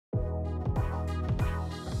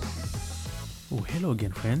Oh, hello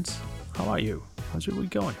again, friends. How are you? How's your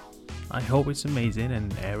week going? I hope it's amazing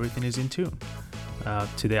and everything is in tune.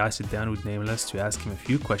 Today, I sit down with Nameless to ask him a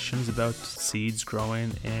few questions about seeds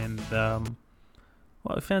growing, and I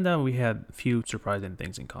found out we had a few surprising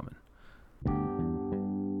things in common.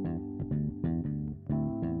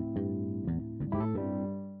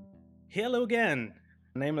 Hello again,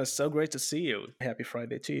 Nameless. So great to see you. Happy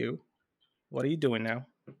Friday to you. What are you doing now?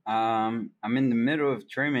 I'm in the middle of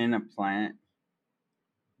trimming a plant.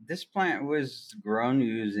 This plant was grown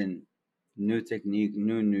using new technique,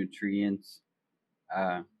 new nutrients.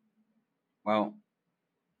 Uh, well,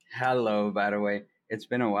 hello, by the way. It's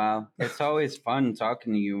been a while. It's always fun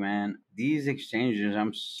talking to you, man. These exchanges,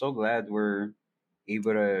 I'm so glad we're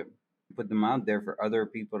able to put them out there for other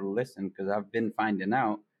people to listen because I've been finding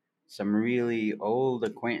out some really old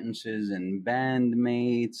acquaintances and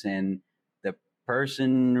bandmates and the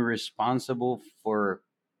person responsible for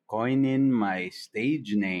coining my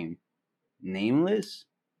stage name, Nameless.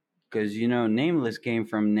 Because Nameless came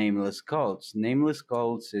from Nameless Cults. Nameless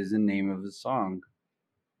Cults is the name of a song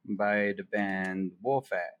by the band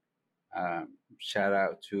Wolfat. Shout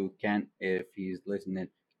out to Kent if he's listening.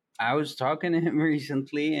 I was talking to him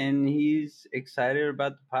recently and he's excited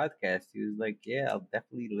about the podcast. He was like, "Yeah, I'll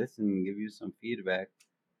definitely listen and give you some feedback."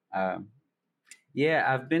 Um, yeah,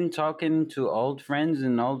 I've been talking to old friends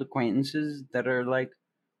and old acquaintances that are like,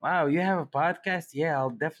 "Wow, you have a podcast? Yeah, I'll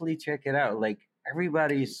definitely check it out." Like,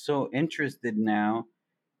 everybody's so interested now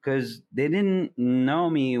because they didn't know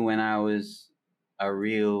me when I was a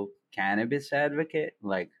real cannabis advocate.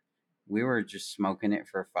 Like, we were just smoking it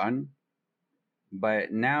for fun.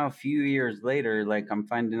 But now, a few years later, like, I'm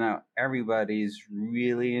finding out everybody's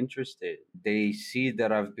really interested. They see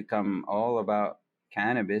that I've become all about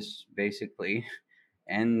cannabis, basically,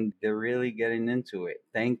 and they're really getting into it.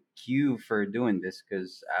 Thank you for doing this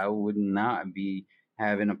because I would not be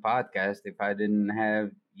having a podcast if I didn't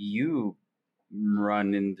have you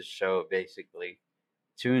running the show, basically.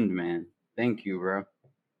 Tuned, man. Thank you, bro.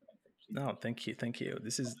 No, thank you.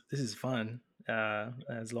 This is fun.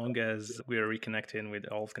 As long as we are reconnecting with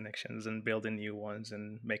old connections and building new ones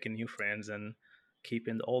and making new friends and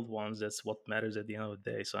keeping the old ones, that's what matters at the end of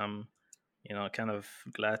the day. So I'm, kind of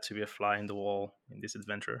glad to be a fly in the wall in this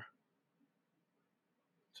adventure.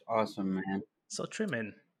 It's awesome, man. So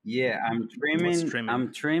trimming, Yeah, what's trimming?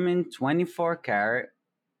 I'm trimming 24 carat,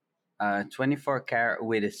 24 carat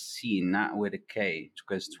with a C, not with a K,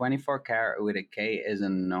 because 24 carat with a K is a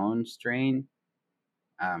known strain.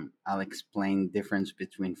 I'll explain difference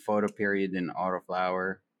between photoperiod and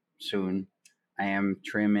autoflower soon. I am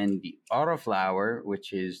trimming the autoflower,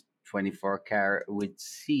 which is 24 carat with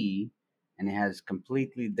C, and it has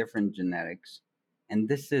completely different genetics. And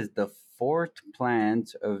this is the fourth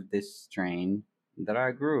plant of this strain that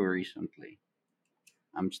I grew recently.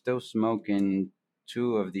 I'm still smoking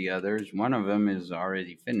two of the others. One of them is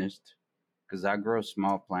already finished because I grow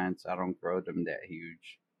small plants. I don't grow them that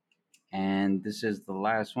huge. And this is the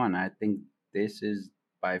last one. I think this is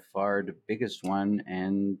by far the biggest one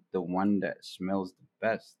and the one that smells the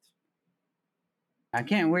best. I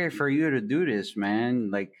can't wait for you to do this,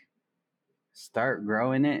 man. Like, start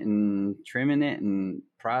growing it and trimming it and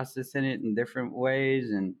processing it in different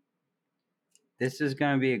ways. And this is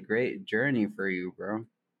going to be a great journey for you, bro.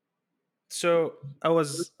 So I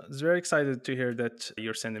was very excited to hear that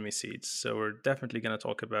you're sending me seeds. So we're definitely gonna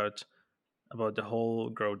talk about the whole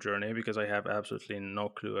grow journey because I have absolutely no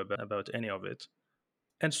clue about any of it.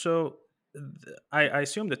 And so I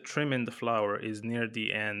assume that trimming the flower is near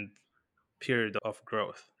the end period of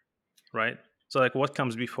growth, right? So like what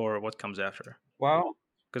comes before, what comes after? Well,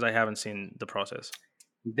 Because I haven't seen the process.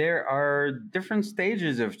 there are different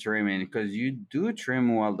stages of trimming because you do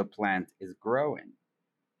trim while the plant is growing.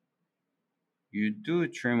 You do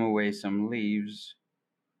trim away some leaves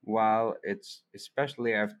while it's,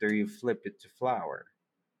 especially after you flip it to flower.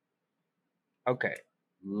 Okay,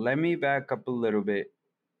 let me back up a little bit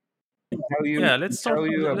and Yeah, let's tell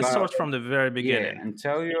start. you Let's about start from the very yeah, beginning. and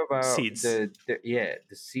tell you about Seeds. the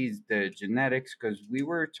seeds, the genetics, because we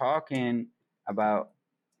were talking about,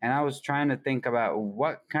 and I was trying to think about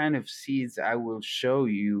what kind of seeds I will show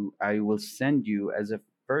you, I will send you as a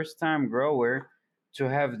first time grower to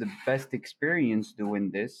have the best experience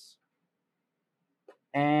doing this.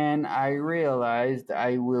 And I realized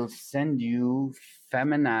I will send you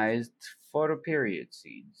feminized photoperiod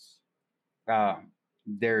seeds. Uh,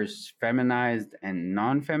 there's feminized and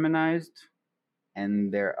non-feminized,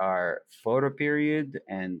 and there are photoperiod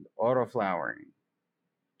and autoflowering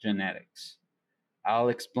genetics. I'll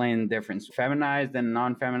explain the difference. Feminized and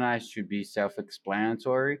non-feminized should be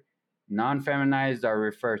self-explanatory. Non-feminized are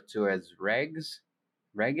referred to as regs.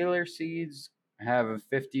 Regular seeds have a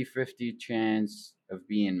 50-50 chance of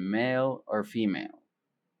being male or female.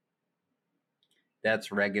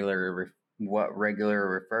 That's what regular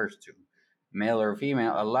refers to. Male or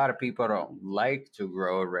female. A lot of people don't like to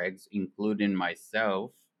grow regs, including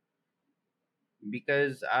myself,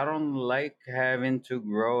 because I don't like having to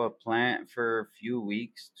grow a plant for a few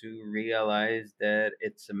weeks to realize that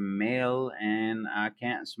it's a male and I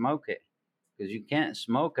can't smoke it. Because you can't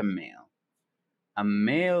smoke a male. A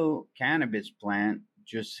male cannabis plant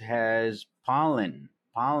just has pollen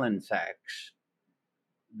sacs.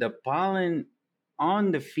 The pollen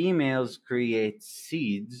on the females creates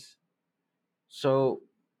seeds. So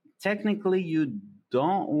technically, you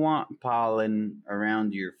don't want pollen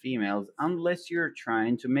around your females unless you're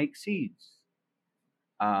trying to make seeds.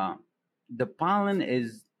 Uh, the pollen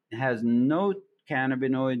is has no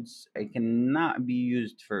cannabinoids. It cannot be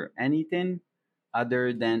used for anything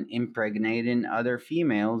other than impregnating other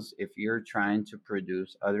females if you're trying to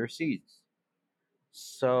produce other seeds.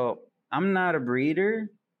 So I'm not a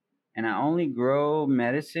breeder and I only grow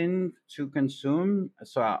medicine to consume.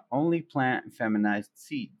 So I only plant feminized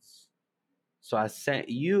seeds. So I sent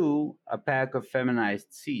you a pack of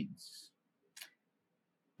feminized seeds.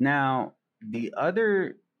 Now, the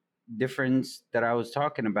other difference that I was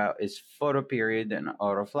talking about is photoperiod and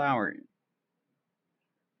autoflowering.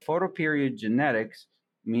 Photoperiod genetics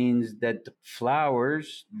means that the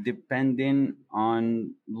flowers depending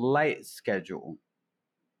on light schedule.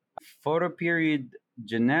 Photoperiod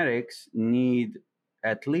genetics need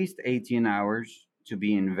at least 18 hours to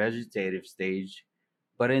be in vegetative stage,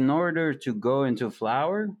 but in order to go into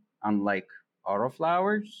flower, unlike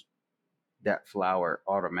autoflowers that flower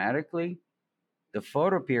automatically, the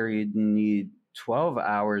photoperiod need 12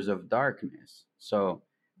 hours of darkness. So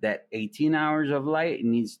that 18 hours of light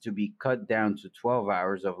needs to be cut down to 12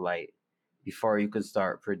 hours of light before you can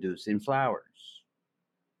start producing flowers.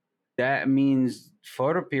 That means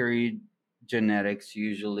photoperiod genetics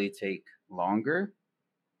usually take longer.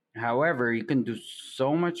 However, you can do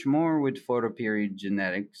so much more with photoperiod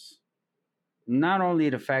genetics. Not only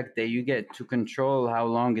the fact that you get to control how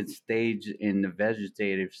long it stays in the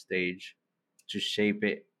vegetative stage to shape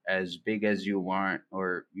it as big as you want,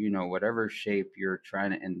 or whatever shape you're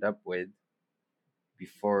trying to end up with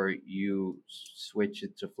before you switch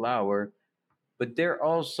it to flower, but they're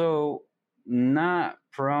also not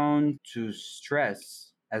prone to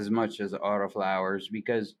stress as much as autoflowers,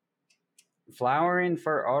 because flowering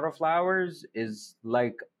for autoflowers is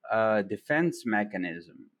like a defense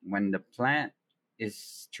mechanism. When the plant is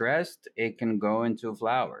stressed, it can go into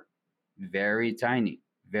flower. Very tiny,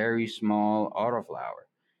 very small autoflower.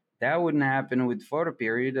 That wouldn't happen with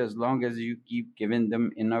photoperiod as long as you keep giving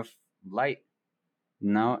them enough light.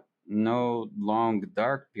 No long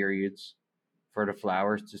dark periods for the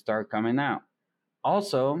flowers to start coming out.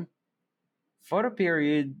 Also,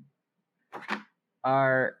 photoperiod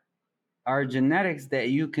are are genetics that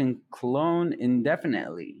you can clone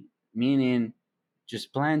indefinitely, meaning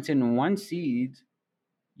just planting one seed,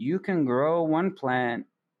 you can grow one plant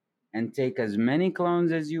and take as many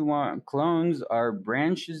clones as you want. Clones are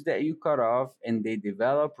branches that you cut off and they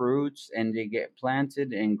develop roots and they get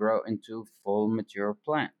planted and grow into full mature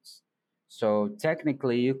plants. So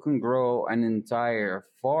technically, you can grow an entire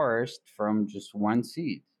forest from just one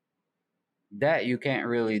seed. That you can't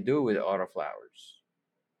really do with autoflowers.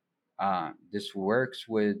 This works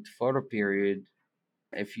with photoperiod.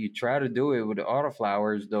 If you try to do it with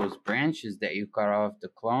autoflowers, those branches that you cut off the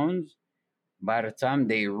clones, by the time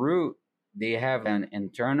they root, they have an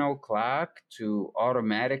internal clock to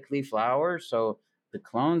automatically flower. So the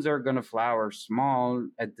clones are going to flower small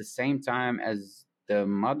at the same time as the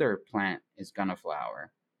mother plant is going to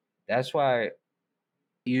flower. That's why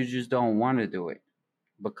you just don't want to do it.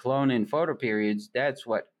 But cloning photoperiods, that's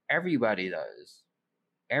what everybody does.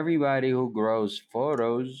 Everybody who grows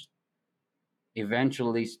photos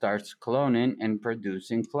eventually starts cloning and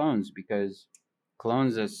producing clones, because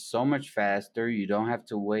clones are so much faster. You don't have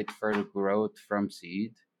to wait for the growth from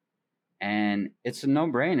seed. And it's a no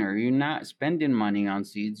brainer. You're not spending money on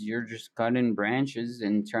seeds, you're just cutting branches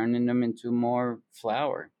and turning them into more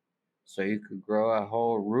flower. So you could grow a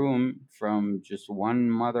whole room from just one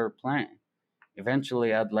mother plant.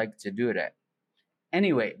 Eventually, I'd like to do that.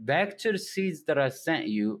 Anyway, back to the seeds that I sent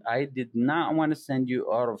you. I did not want to send you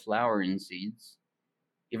autoflowering seeds,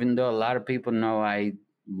 even though a lot of people know I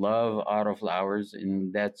love autoflowers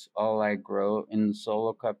and that's all I grow in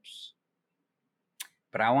solo cups.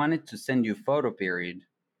 But I wanted to send you photoperiod.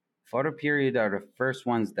 Photoperiod are the first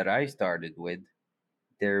ones that I started with.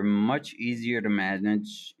 They're much easier to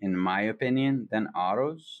manage, in my opinion, than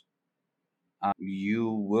autos.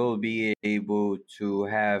 You will be able to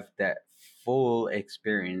have that full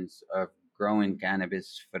experience of growing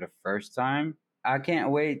cannabis for the first time. I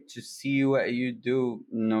can't wait to see what you do,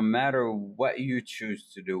 no matter what you choose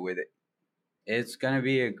to do with it. It's going to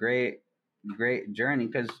be a great journey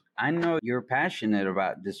because I know you're passionate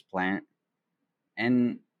about this plant,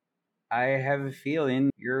 and I have a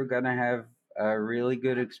feeling you're going to have a really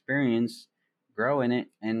good experience growing it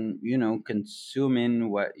and,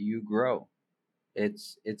 consuming what you grow.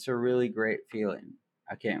 It's a really great feeling.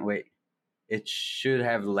 I can't wait. It should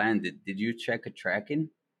have landed. Did you check a tracking?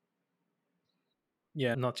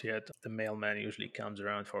 Yeah, not yet. The mailman usually comes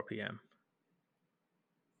around 4 p.m.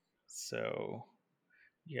 So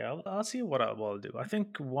yeah, I'll see what I'll do. I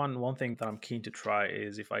think one thing that I'm keen to try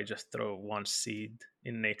is if I just throw one seed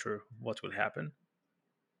in nature, what will happen?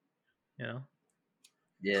 You know?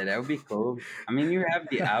 Yeah, that would be cool. I mean, you have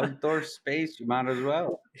the outdoor space. You might as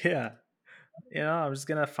well. Yeah, I'm just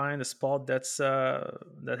gonna find a spot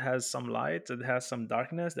that has some light, that has some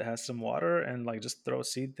darkness, that has some water, and like just throw a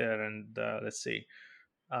seed there, and let's see.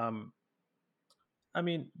 Um, I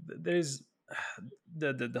mean, there's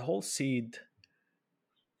the whole seed.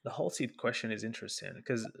 The whole seed question is interesting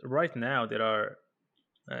because right now there are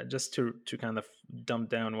just to kind of dumb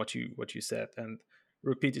down what you said and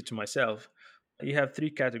repeat it to myself. You have three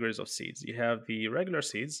categories of seeds. You have the regular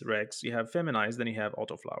seeds, regs. You have feminized, then you have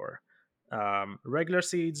autoflower. Regular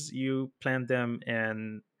seeds, you plant them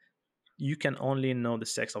and you can only know the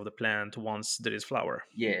sex of the plant once there is flower.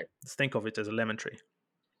 Yeah. Think of it as a lemon tree.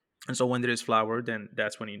 And so when there is flower, then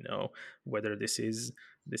that's when you know whether this is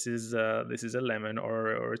a lemon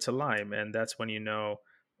or it's a lime, and that's when you know.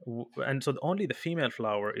 And so only the female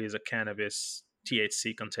flower is a cannabis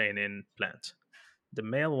THC containing plant. The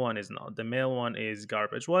male one is not. The male one is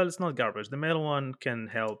garbage. Well, it's not garbage. The male one can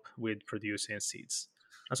help with producing seeds.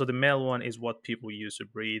 And so the male one is what people use to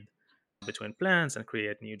breed between plants and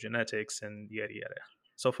create new genetics and yada yada.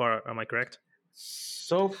 So far, am I correct?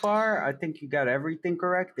 So far, I think you got everything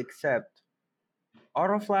correct except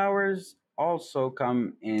autoflowers also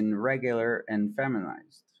come in regular and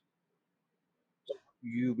feminized.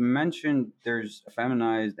 You mentioned there's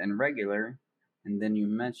feminized and regular, and then you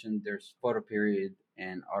mentioned there's photoperiod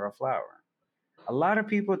and autoflower. A lot of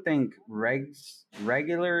people think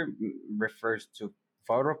regular refers to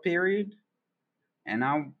photoperiod, and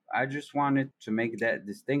I just wanted to make that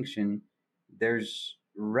distinction. There's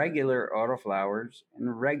regular autoflowers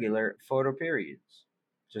and regular photoperiods,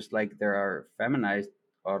 just like there are feminized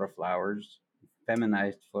autoflowers,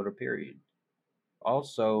 feminized photoperiod.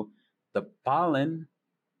 Also, the pollen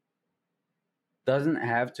doesn't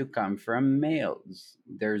have to come from males.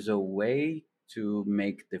 There's a way to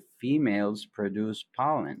make the females produce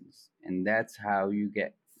pollens, and that's how you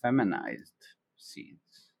get feminized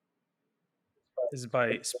seeds. Is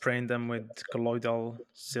by spraying them with colloidal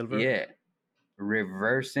silver. Yeah,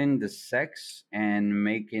 reversing the sex and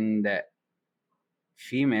making that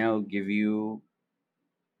female give you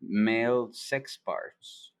male sex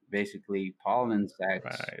parts, basically pollen sacs,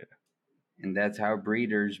 Right. and that's how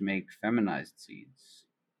breeders make feminized seeds.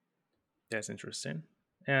 That's interesting.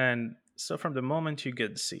 And so from the moment you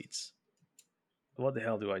get the seeds, what the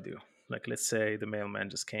hell do I do? Like, let's say the mailman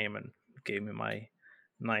just came and gave me my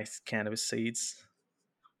nice cannabis seeds.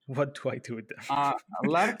 What do I do with A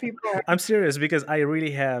lot of them? people, I'm serious because I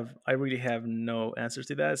really have no answers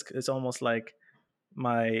to that. It's almost like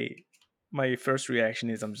my my first reaction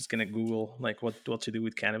is I'm just gonna Google like what to do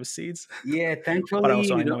with cannabis seeds. yeah, But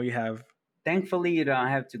also I know you have. thankfully you don't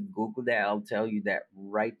have to Google that. I'll tell you that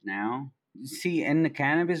right now. See, in the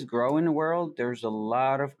cannabis growing world, there's a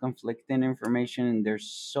lot of conflicting information, and there's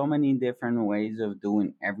so many different ways of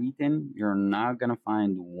doing everything. You're not gonna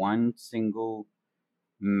find one single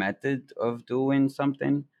method of doing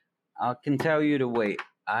something. I can tell you the way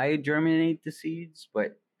I germinate the seeds,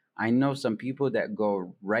 but I know some people that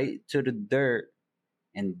go right to the dirt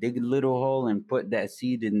and dig a little hole and put that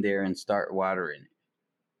seed in there and start watering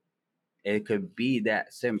it. It could be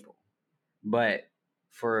that simple. But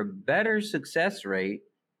for a better success rate,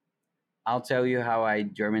 I'll tell you how I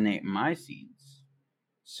germinate my seeds.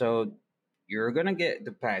 So you're gonna get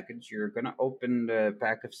the package. You're gonna open the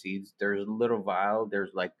pack of seeds. There's a little vial.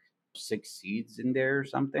 There's like 6 seeds in there or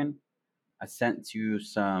something. I sent you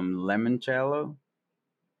some limoncello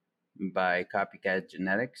by Copycat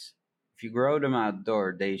Genetics. If you grow them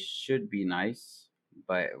outdoor, they should be nice.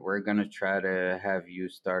 But we're gonna try to have you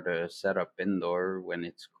start a setup indoor when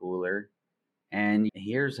it's cooler. And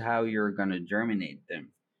here's how you're gonna germinate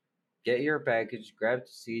them. Get your package, grab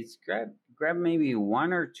the seeds, grab maybe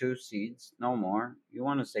one or two seeds, no more. You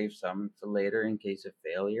want to save some for later in case of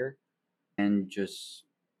failure, and just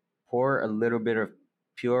pour a little bit of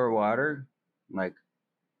pure water. Like,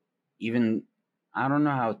 even, I don't know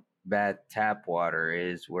how bad tap water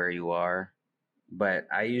is where you are, but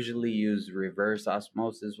I usually use reverse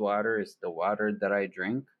osmosis water. It's the water that I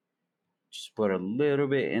drink. Just put a little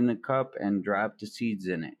bit in the cup and drop the seeds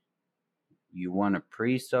in it. You want to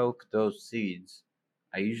pre soak those seeds.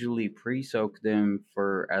 I usually pre soak them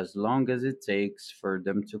for as long as it takes for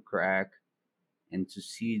them to crack and to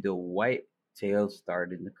see the white tail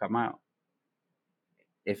starting to come out.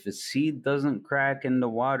 If a seed doesn't crack in the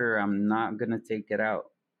water, I'm not going to take it out.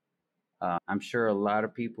 I'm sure a lot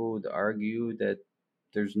of people would argue that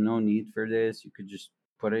there's no need for this. You could just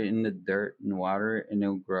put it in the dirt and water it and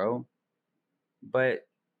it'll grow. But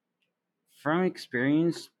from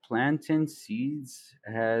experience, planting seeds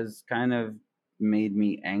has kind of made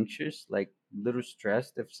me anxious, like a little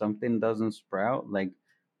stressed if something doesn't sprout. Like,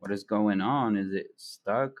 what is going on? Is it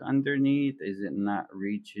stuck underneath? Is it not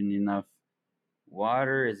reaching enough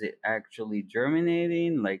water? Is it actually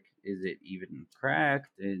germinating? Like, is it even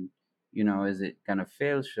cracked? And, is it gonna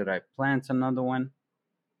fail? Should I plant another one?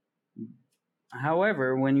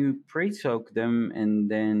 However, when you pre soak them and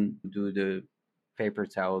then do the paper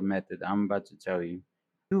towel method I'm about to tell you,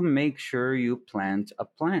 you make sure you plant a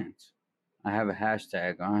plant. I have a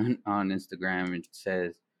hashtag on Instagram. It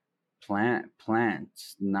says plant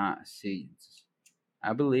plants, not seeds.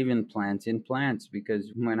 I believe in planting plants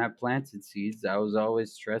because when I planted seeds, I was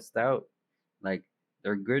always stressed out. Like,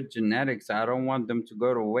 they're good genetics. I don't want them to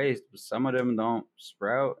go to waste, but some of them don't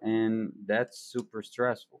sprout, and that's super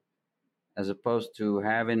stressful. As opposed to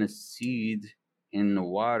having a seed in the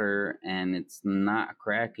water and it's not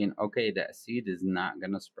cracking. Okay, that seed is not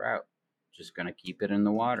going to sprout. Just going to keep it in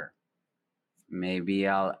the water. Maybe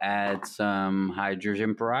I'll add some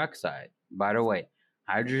hydrogen peroxide. By the way,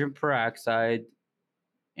 hydrogen peroxide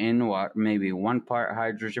in water, maybe 1 part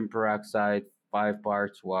hydrogen peroxide, 5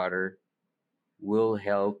 parts water, will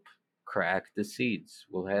help crack the seeds,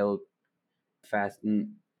 will help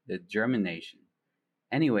fasten the germination.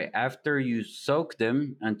 Anyway, after you soak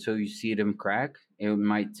them until you see them crack, it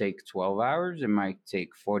might take 12 hours, it might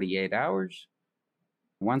take 48 hours.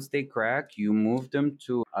 Once they crack, you move them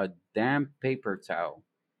to a damp paper towel.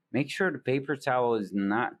 Make sure the paper towel is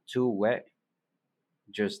not too wet.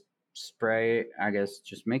 Just spray, I guess,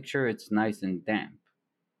 just make sure it's nice and damp.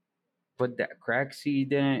 Put that crack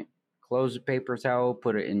seed in it, close the paper towel,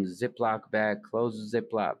 put it in the Ziploc bag, close the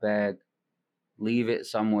Ziploc bag, leave it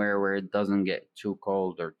somewhere where it doesn't get too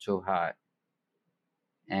cold or too hot.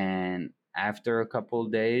 And after a couple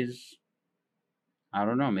of days, I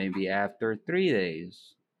don't know, maybe after 3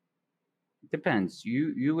 days, depends.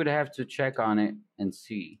 You would have to check on it and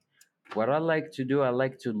see. What I like to do, I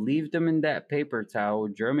like to leave them in that paper towel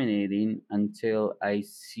germinating until I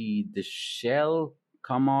see the shell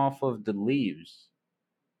come off of the leaves.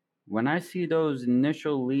 When I see those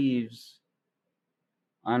initial leaves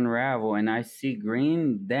unravel and I see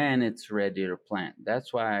green, then it's ready to plant.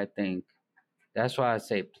 That's why I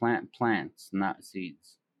say plant plants, not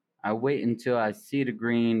seeds. I wait until I see the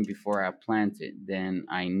green before I plant it. Then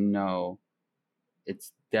I know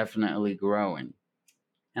it's definitely growing.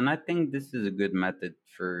 And I think this is a good method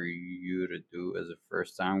for you to do as a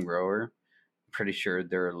first time grower. Pretty sure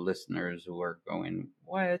there are listeners who are going,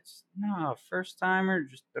 "What? No, first timer,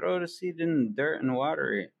 just throw the seed in the dirt and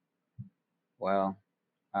water it." Well,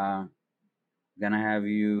 gonna have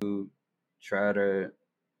you try to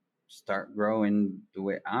start growing the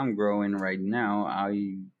way I'm growing right now.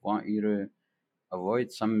 I want you to avoid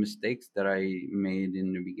some mistakes that I made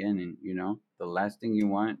in the beginning. The last thing you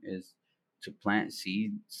want is to plant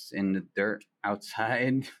seeds in the dirt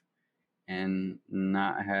outside and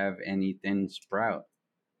not have anything sprout.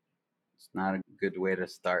 It's not a good way to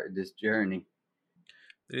start this journey.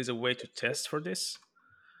 There is a way to test for this.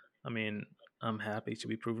 I mean, I'm happy to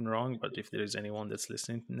be proven wrong, but if there is anyone that's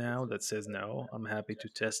listening now that says no, I'm happy to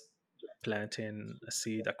test planting a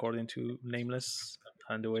seed according to Nameless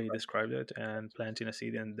and the way he described it, and planting a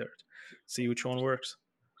seed in dirt. See which one works.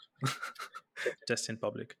 Test in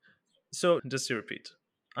public. So just to repeat,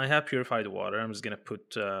 I have purified water. I'm just gonna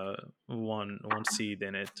put one seed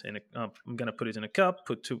in it. I'm gonna put it in a cup.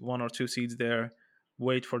 Put one or two seeds there.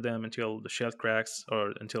 Wait for them until the shell cracks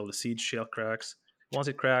or until the seed shell cracks. Once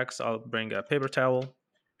it cracks, I'll bring a paper towel.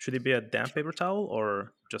 Should it be a damp paper towel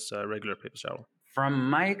or just a regular paper towel? From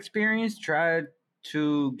my experience, try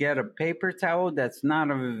to get a paper towel that's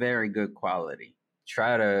not of a very good quality.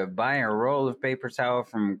 Try to buy a roll of paper towel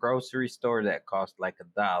from a grocery store that costs like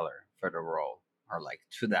 $1 for the roll, or like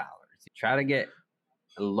 $2. Try to get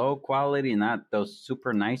low quality, not those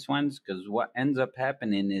super nice ones, because what ends up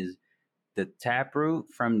happening is the taproot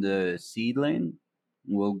from the seedling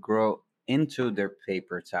will grow into their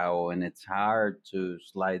paper towel, and it's hard to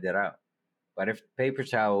slide it out. But if paper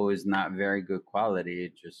towel is not very good quality,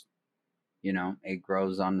 it just, it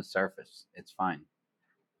grows on the surface. It's fine.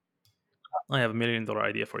 I have $1 million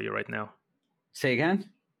idea for you right now. Say again?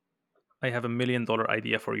 I have $1 million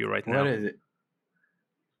idea for you right What now. is it?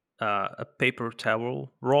 A paper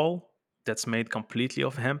towel roll that's made completely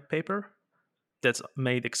of hemp paper, that's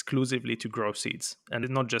made exclusively to grow seeds, and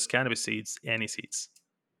it's not just cannabis seeds, any seeds.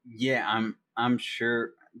 Yeah, I'm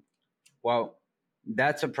sure. Well,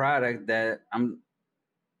 that's a product that I'm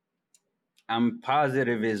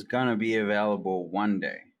positive is gonna be available one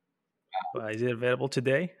day. Is it available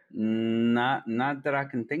today? Not that I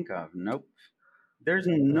can think of. Nope. There's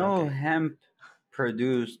no Okay. hemp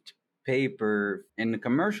produced paper in the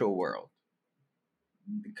commercial world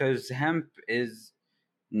because hemp is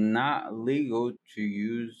not legal to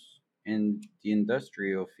use in the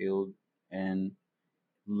industrial field, and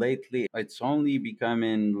lately it's only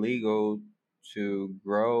becoming legal to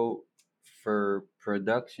grow for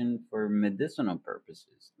production for medicinal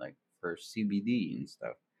purposes, like for CBD and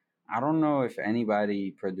stuff. I don't know if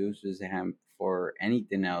anybody produces hemp for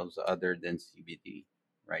anything else other than CBD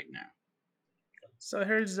right now. So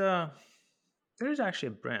there's actually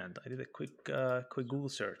a brand. I did a quick Google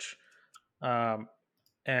search, um,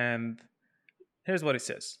 and here's what it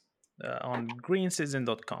says. On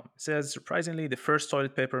greencitizen.com. It says surprisingly, the first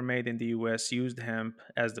toilet paper made in the US used hemp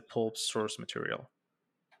as the pulp source material.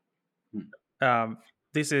 Hmm. Um,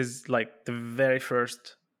 this is like the very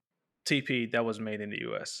first TP that was made in the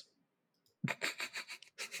US.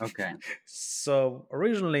 Okay. So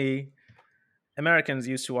originally, Americans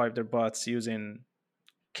used to wipe their butts using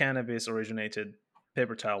cannabis originated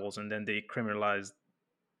paper towels, and then they criminalized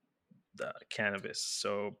the cannabis.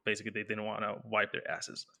 So basically, they didn't want to wipe their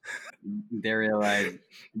asses. They realized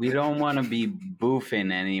we don't want to be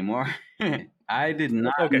boofing anymore. I did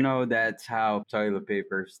not Okay. know that's how toilet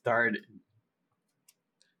paper started.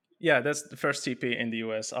 Yeah, that's the first TP in the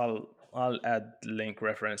US. I'll add link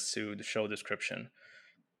reference to the show description.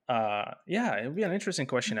 Yeah, it'll be an interesting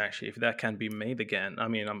question actually if that can be made again. I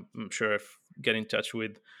mean, I'm sure if get in touch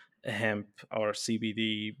with a hemp or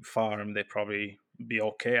CBD farm, they probably be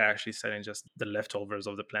okay actually selling just the leftovers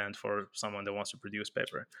of the plant for someone that wants to produce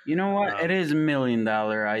paper. You know what? It Um, is $1 million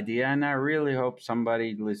idea, and I really hope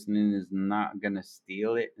somebody listening is not gonna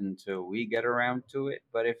steal it until we get around to it.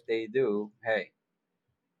 But if they do, hey,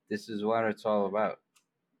 this is what it's all about.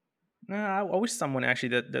 I wish someone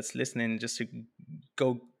actually that's listening just to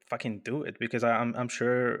go fucking do it because I'm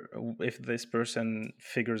sure if this person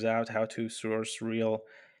figures out how to source real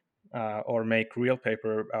or make real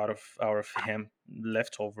paper out of hemp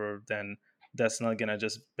leftover, then that's not gonna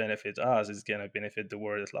just benefit us; it's gonna benefit the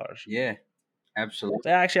world at large. Yeah, absolutely. So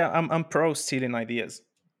actually, I'm pro stealing ideas.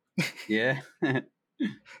 Yeah.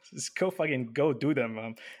 Just go fucking go do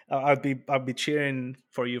them. I'll be cheering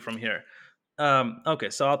for you from here. Okay,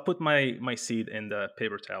 so I'll put my seed in the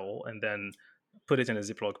paper towel and then put it in a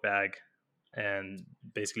Ziploc bag and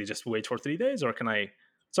basically just wait for 3 days. Or can I?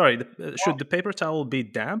 Sorry, should the paper towel be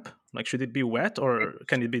damp? Like, should it be wet or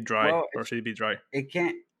can it be dry? Well, Or should it be dry? it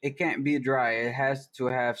can't be dry. It has to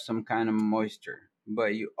have some kind of moisture,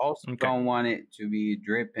 but you also Okay, don't want it to be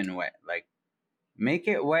dripping wet. Like make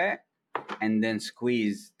it wet and then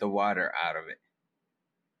squeeze the water out of it.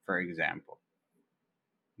 For example,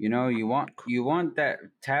 you want that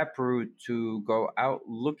taproot to go out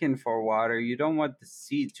looking for water. You don't want the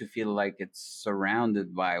seed to feel like it's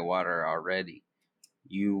surrounded by water already.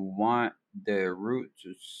 You want the root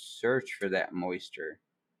to search for that moisture.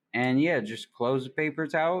 And yeah, just close the paper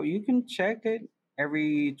towel. You can check it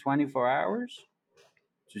every 24 hours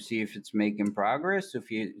to see if it's making progress, if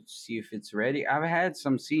you see if it's ready. I've had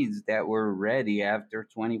some seeds that were ready after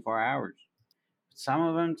 24 hours. Some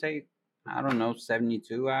of them take, I don't know,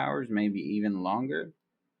 72 hours, maybe even longer.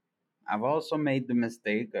 I've also made the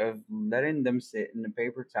mistake of letting them sit in the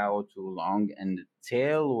paper towel too long, and the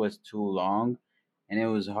tail was too long, and it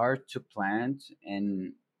was hard to plant,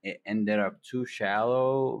 and it ended up too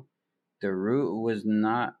shallow. The root was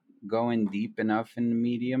not going deep enough in the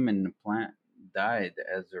medium, and the plant died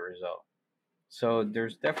as a result. So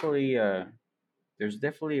there's definitely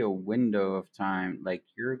a window of time. Like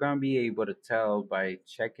you're gonna be able to tell by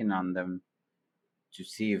checking on them to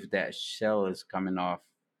see if that shell is coming off,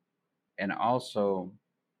 and also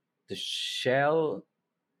the shell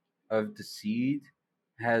of the seed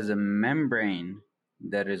has a membrane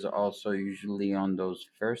that is also usually on those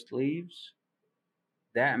first leaves,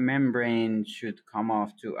 that membrane should come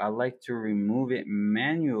off too. I like to remove it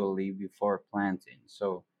manually before planting.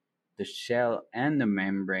 So the shell and the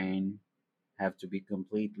membrane have to be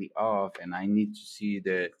completely off, and I need to see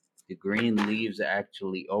the green leaves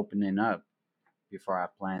actually opening up before I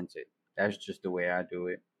plant it. That's just the way I do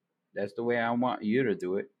it. That's the way I want you to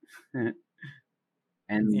do it. and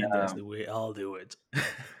And that's the way I'll do it.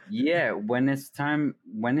 yeah, when it's time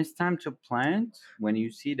to plant, when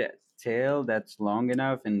you see that tail that's long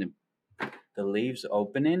enough and the leaves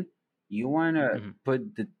opening, you want to Mhm.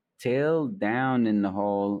 put the tail down in the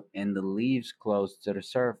hole and the leaves close to the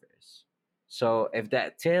surface. So if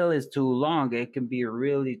that tail is too long, it can be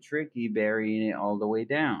really tricky burying it all the way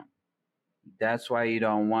down. That's why you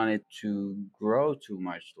don't want it to grow too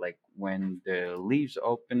much. Like when the leaves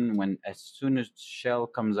open, when as soon as the shell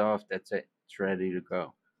comes off, that's it. It's ready to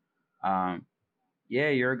go. Um, yeah,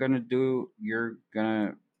 you're gonna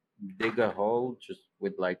dig a hole just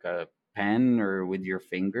with like a pen or with your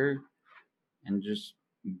finger and just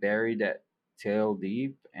bury that tail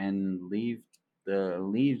deep and leave the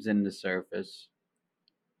leaves in the surface.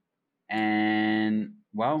 And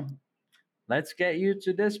well, let's get you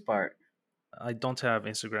to this part. I don't have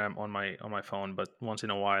Instagram on my phone, but once in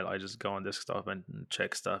a while I just go on desktop and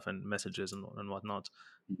check stuff and messages and whatnot.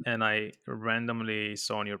 And I randomly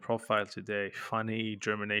saw on your profile today funny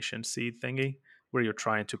germination seed thingy where you're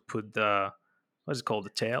trying to put the what's it called, the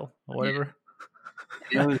tail or Yeah, whatever.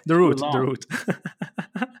 and it was The too root, the long. root.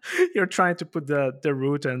 You're trying to put the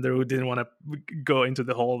root, and the root didn't want to go into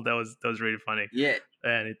the hole. That was really funny, Yeah,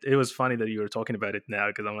 and it was funny that you were talking about it now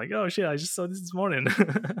because I'm like, oh shit, I just saw this morning.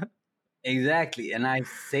 exactly. And I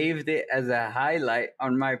saved it as a highlight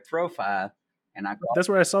on my profile, and I called That's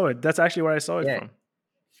where I saw it. That's actually where I saw it yeah, from.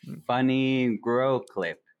 Mm. funny grow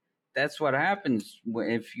clip. That's what happens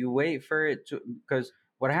if you wait for it to. Because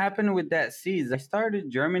what happened with that seeds, I started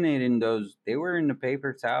germinating those. They were in the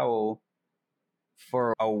paper towel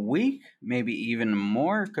for a week, maybe even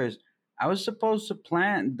more, because I was supposed to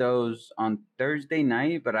plant those on Thursday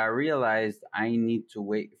night, but I realized I need to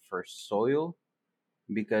wait for soil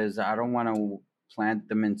because I don't want to plant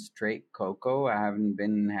them in straight cocoa. I haven't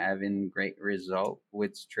been having great result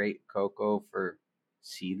with straight cocoa for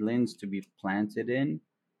seedlings to be planted in.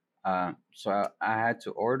 So I had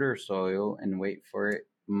to order soil and wait for it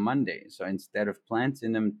Monday. So instead of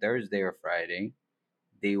planting them Thursday or Friday,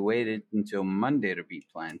 they waited until Monday to be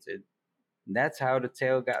planted. That's how the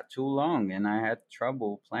tail got too long and I had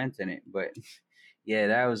trouble planting it. But yeah,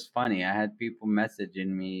 that was funny. I had people messaging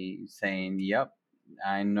me saying, "Yep,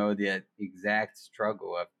 I know the exact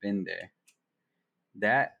struggle. I've been there."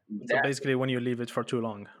 So That basically, when you leave it for too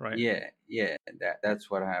long, right? yeah, that's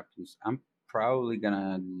what happens. I'm probably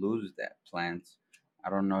gonna lose that plant. I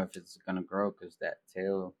don't know if it's gonna grow because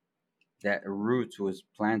that root was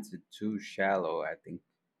planted too shallow, I think.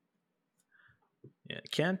 Yeah.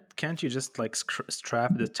 Can't you just like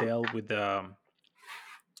strap the tail with a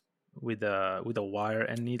wire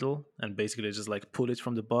and needle and basically just like pull it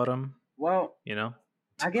from the bottom? Well, You know?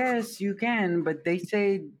 I guess you can, but they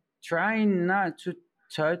say try not to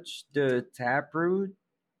touch the taproot.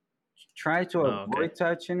 Try to Oh, okay. avoid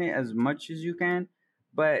touching it as much as you can.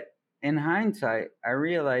 But in hindsight, I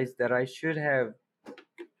realized that I should have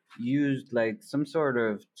used like some sort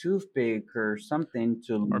of toothpick or something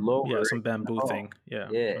to Or yeah, lower some it in the bamboo hole. thing.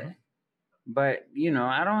 Yeah. Yeah. Hmm. But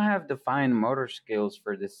I don't have the fine motor skills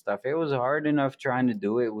for this stuff. It was hard enough trying to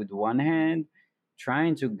do it with one hand.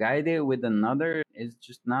 Trying to guide it with another is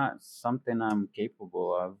just not something I'm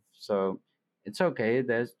capable of. So it's okay.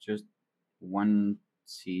 There's just one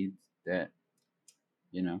seed that,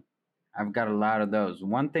 you know, I've got a lot of those.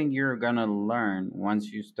 One thing you're gonna learn once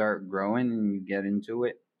you start growing and you get into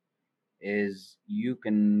it is you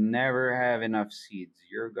can never have enough seeds.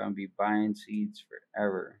 You're gonna be buying seeds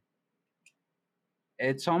forever.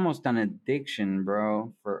 It's almost an addiction,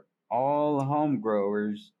 bro, for all home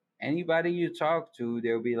growers. Anybody you talk to,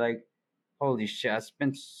 they'll be like, "Holy shit, I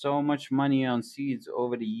spent so much money on seeds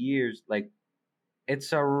over the years." Like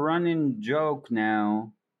it's a running joke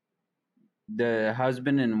now. The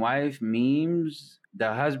husband and wife memes.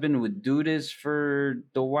 The husband would do this for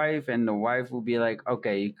the wife, and the wife will be like,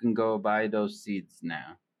 "Okay, you can go buy those seeds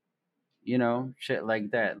now." Shit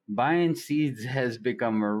like that. Buying seeds has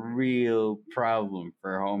become a real problem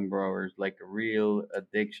for home growers, like a real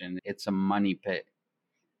addiction. It's a money pit.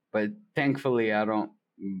 But thankfully, I don't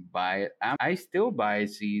buy it. I still buy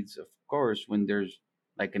seeds, of course, when there's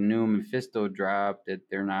like a new Mephisto drop that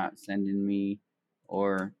they're not sending me,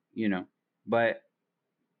 or. But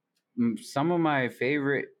some of my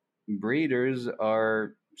favorite breeders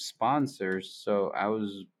are sponsors. So I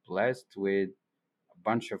was blessed with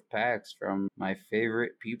bunch of packs from my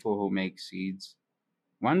favorite people who make seeds.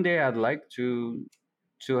 One day I'd like to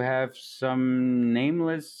have some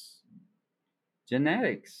nameless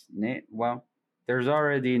genetics. Well, there's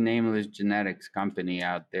already nameless genetics company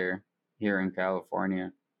out there here in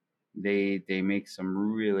California. They make some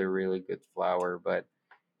really good flour, but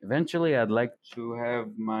eventually I'd like to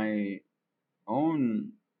have my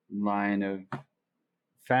own line of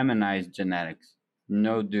feminized genetics.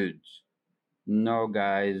 No dudes, no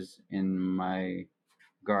guys in my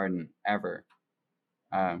garden ever.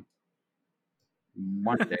 Uh,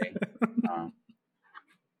 one day, uh,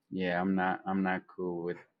 yeah, I'm not cool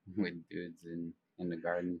with with dudes in the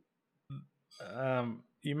garden.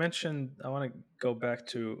 You mentioned I want to go back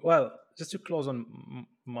to, well, just to close on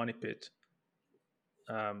Money Pit.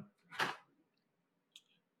 Um,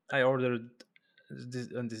 I ordered this,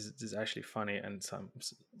 and this is actually funny, and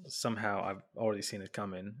somehow I've already seen it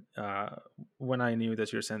come in. When I knew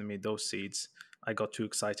that you're sending me those seeds, I got too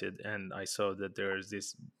excited, and I saw that there's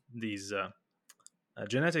these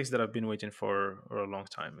genetics that I've been waiting for a long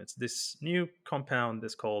time. It's this new compound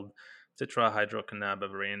that's called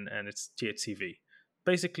tetrahydrocannabidiol, and it's THCV.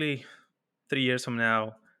 Basically, 3 years from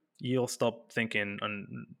now, you'll stop thinking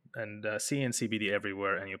and seeing CBD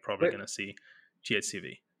everywhere, and you're probably Wait, gonna see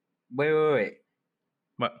THCV. wait.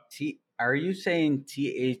 Well, Are you saying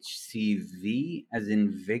THCV as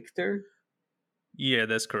in Victor? yeah,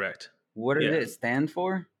 that's correct. What does Yeah, it stand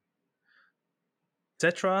for?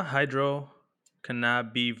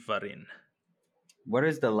 tetrahydrocannabivarin. What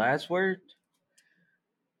is the last word?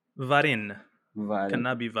 Varin, Varin.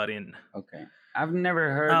 cannabivarin. Okay. I've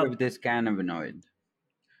never heard Uh, of this cannabinoid.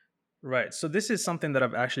 right. So this is something that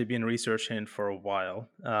I've actually been researching for a while.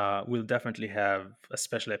 We'll definitely have a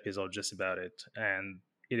special episode just about it, and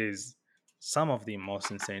it is some of the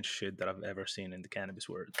most insane shit that I've ever seen in the cannabis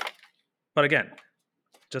world. But again,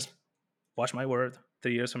 just watch my word.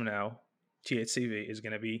 3 years from now, THCV is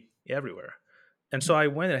going to be everywhere. And so I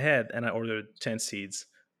went ahead and I ordered 10 seeds.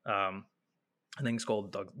 Um, I think it's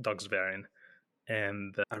called Dog's Variant.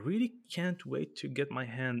 And I really can't wait to get my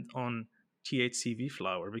hand on THCV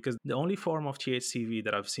flower because the only form of THCV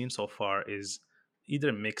that I've seen so far is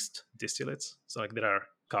either mixed distillates. So like there are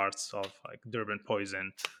carts of like Durban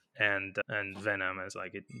poison and venom as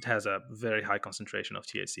like it has a very high concentration of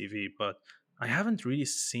THCV, but I haven't really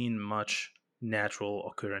seen much natural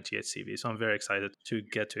occurrent THCV. So I'm very excited to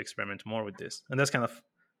get to experiment more with this. And that's kind of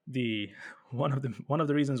the one of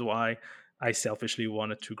the reasons why I selfishly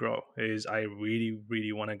wanted to grow is I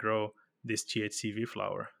really want to grow this THCV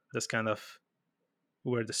flower. That's kind of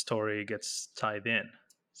where the story gets tied in.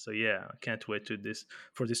 So yeah, I can't wait to this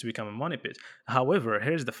for this to become a money pit. However,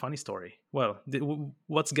 here's the funny story. Well,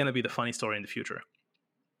 what's gonna be the funny story in the future?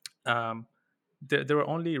 Um, there were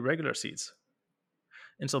only regular seeds,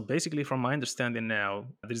 and so basically, from my understanding now,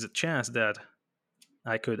 there's a chance that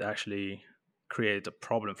I could actually create a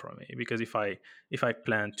problem for me because if I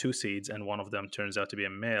plant two seeds and one of them turns out to be a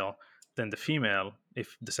male, then the female,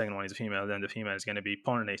 if the second one is a female, then the female is going to be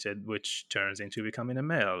pollinated, which turns into becoming a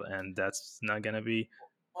male, and that's not going to be.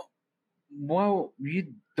 Well,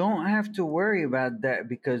 you don't have to worry about that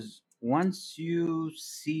because once you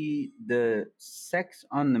see the sex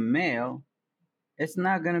on the male, it's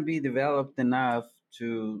not going to be developed enough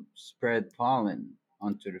to spread pollen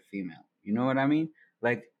onto the female. You know what I mean?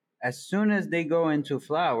 Like, as soon as they go into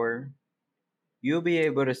flower, you'll be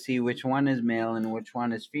able to see which one is male and which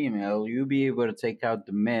one is female. You'll be able to take out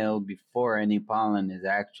the male before any pollen is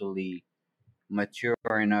actually mature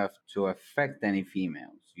enough to affect any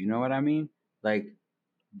females. You know what I mean? Like,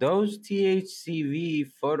 those THCV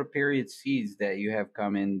photoperiod seeds that you have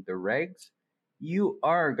come in the regs, you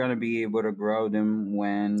are going to be able to grow them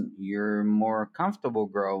when you're more comfortable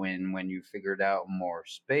growing, when you figured out more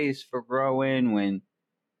space for growing, when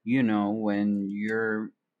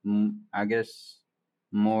you're, I guess,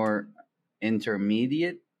 more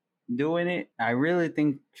intermediate doing it. I really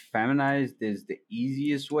think feminized is the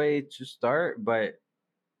easiest way to start, but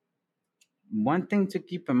one thing to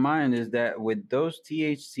keep in mind is that with those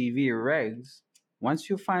THCV regs, once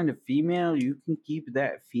you find a female, you can keep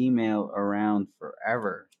that female around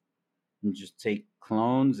forever and just take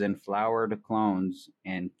clones and flower the clones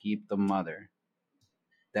and keep the mother.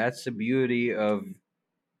 That's the beauty of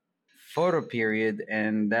photo period,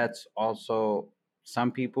 and that's also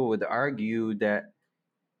some people would argue that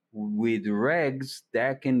with regs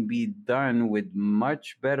that can be done with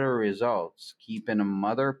much better results keeping a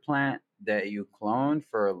mother plant that you clone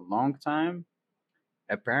for a long time.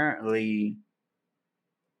 Apparently,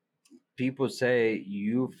 people say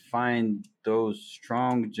you find those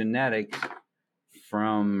strong genetics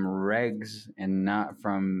from regs and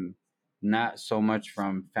not so much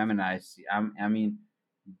from feminized. I mean,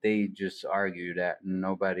 they just argue that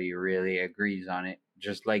nobody really agrees on it,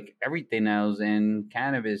 just like everything else in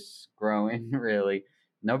cannabis growing. Really,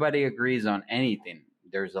 nobody agrees on anything.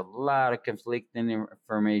 There's a lot of conflicting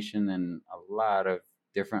information and a lot of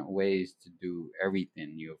different ways to do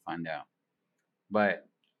everything. You'll find out, but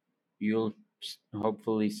you'll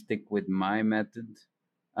hopefully stick with my method.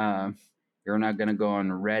 Um, you're not gonna go on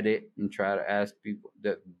Reddit and try to ask people.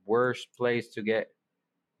 The worst place to get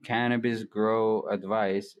cannabis grow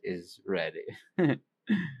advice is Reddit.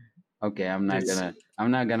 Okay, It's I'm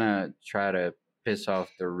not gonna try to piss off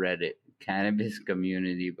the Reddit cannabis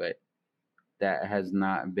community, but that has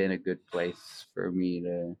not been a good place for me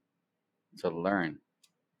to learn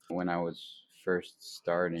when I was first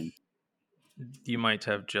starting. you might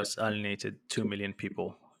have just alienated 2 million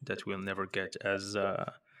people that will never get as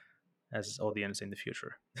audience in the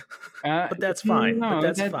future. Uh, But that's fine. But no,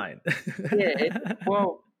 that's that fine. yeah.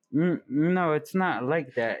 Well, no, it's not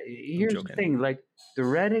like that. I'm Here's the joking. thing: like the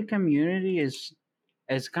Reddit community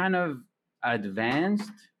is kind of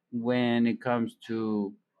advanced when it comes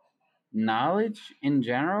to knowledge in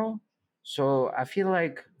general. So I feel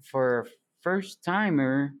like for a first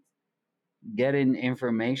timer getting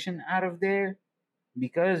information out of there,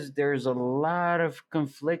 because there's a lot of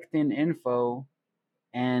conflicting info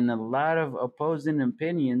and a lot of opposing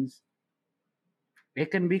opinions,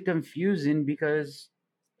 it can be confusing because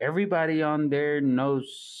everybody on there knows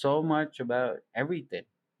so much about everything.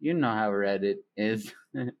 You know how Reddit is.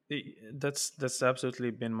 That's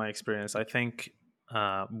absolutely been my experience. I think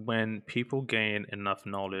when people gain enough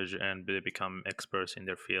knowledge and they become experts in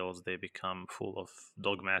their fields, they become full of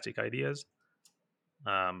dogmatic ideas.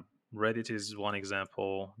 Um, Reddit is one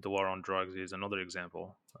example. The war on drugs is another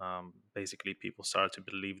example. Basically, people started to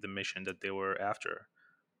believe the mission that they were after,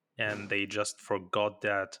 and they just forgot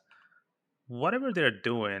that whatever they're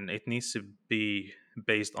doing, it needs to be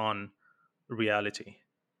based on reality.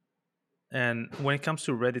 And when it comes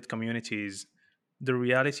to Reddit communities, the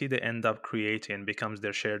reality they end up creating becomes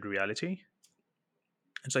their shared reality.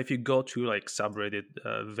 And so if you go to like subreddit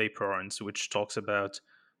Vaporants, which talks about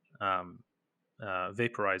um,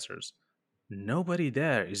 vaporizers, nobody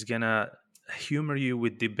there is gonna humor you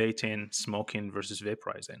with debating smoking versus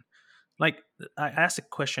vaporizing. Like I asked a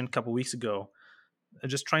question a couple weeks ago,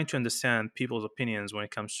 just trying to understand people's opinions when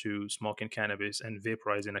it comes to smoking cannabis and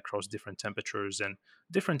vaporizing across different temperatures and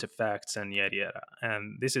different effects and yada yada.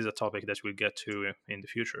 And this is a topic that we'll get to in the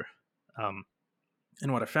future. Um,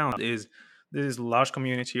 and what I found is there is a large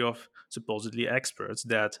community of supposedly experts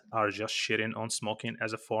that are just shitting on smoking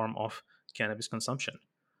as a form of cannabis consumption.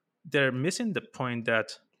 They're missing the point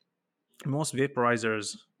that most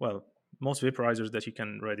vaporizers, well, most vaporizers that you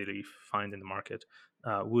can readily find in the market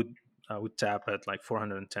would tap at like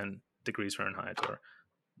 410 degrees Fahrenheit or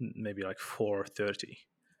maybe like 430.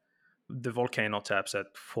 The volcano taps at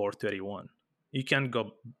 431. You can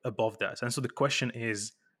go above that, and so the question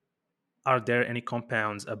is, are there any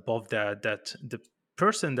compounds above that that the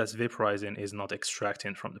person that's vaporizing is not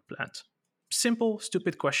extracting from the plant? Simple,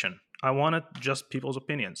 stupid question. I wanted just people's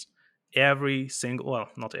opinions. Every single, well,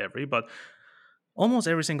 not every, but almost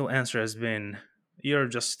every single answer has been, you're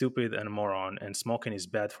just stupid and a moron, and smoking is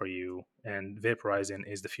bad for you, and vaporizing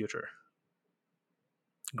is the future.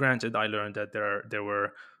 Granted, I learned that there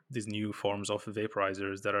were these new forms of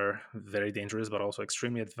vaporizers that are very dangerous, but also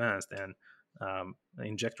extremely advanced, and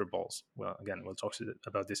injector balls. Well, again, we'll talk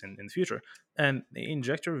about this in the future. And the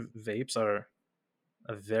injector vapes are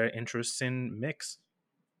a very interesting mix,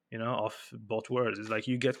 of both worlds. It's like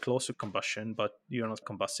you get close to combustion, but you're not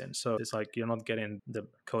combusting. So it's like you're not getting the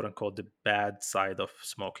quote unquote the bad side of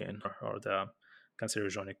smoking or the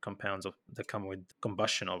cancerogenic compounds that come with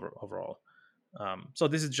combustion overall. So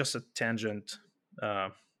this is just a tangent uh,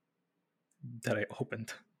 that I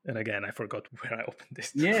opened. And again, I forgot where I opened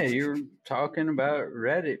this. Yeah, you're talking about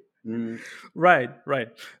Reddit. Right, right.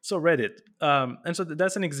 So Reddit, and so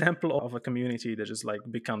that's an example of a community that just like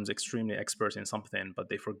becomes extremely expert in something, but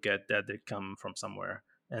they forget that they come from somewhere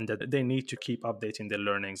and that they need to keep updating their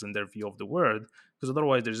learnings and their view of the world, because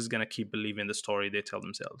otherwise they're just gonna keep believing the story they tell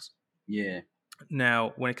themselves. Yeah,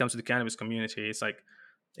 Now, when it comes to the cannabis community, it's like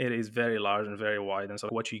it is very large and very wide, and so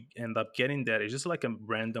what you end up getting there is just like a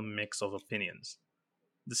random mix of opinions.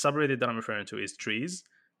 The subreddit that I'm referring to is trees,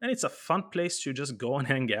 and it's a fun place to just go and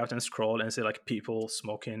hang out and scroll and see like people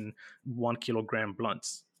smoking 1 kilogram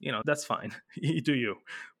blunts. That's fine. You do you.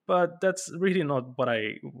 But that's really not what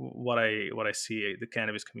I see the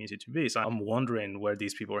cannabis community to be. So I'm wondering where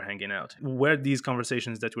these people are hanging out, where these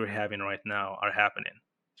conversations that we're having right now are happening.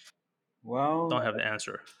 Well, Don't have the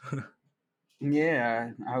answer.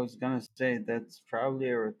 yeah, I was gonna say that's probably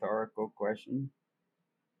a rhetorical question.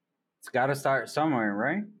 It's got to start somewhere,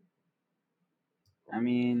 right? I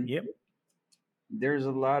mean, Yep. there's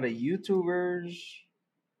a lot of YouTubers,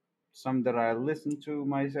 some that I listen to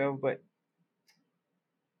myself, but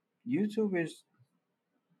YouTube is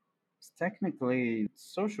technically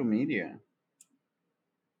social media.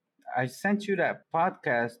 I sent you that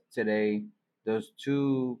podcast today, those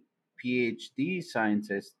two PhD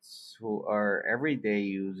scientists who are everyday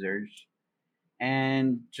users.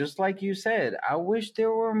 And just like you said, I wish there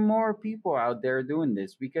were more people out there doing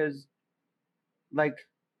this because, like,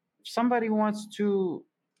 if somebody wants to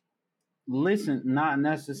listen, not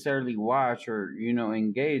necessarily watch or,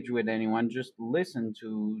 engage with anyone, just listen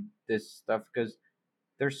to this stuff because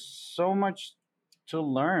there's so much to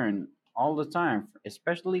learn all the time,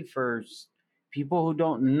 especially for people who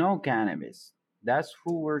don't know cannabis. That's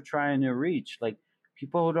who we're trying to reach. Like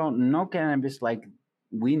people who don't know cannabis like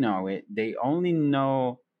we know it. They only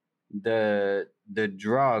know the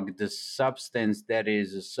drug, the substance that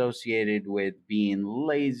is associated with being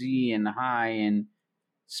lazy and high and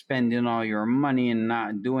spending all your money and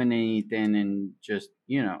not doing anything and just,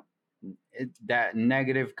 that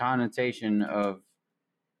negative connotation of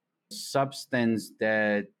substance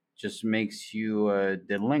that just makes you a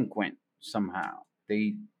delinquent somehow.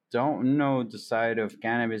 They don't know the side of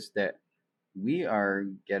cannabis that we are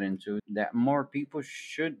getting to, that more people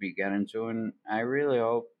should be getting to. And I really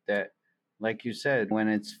hope that, like you said, when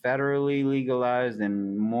it's federally legalized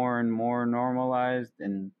and more normalized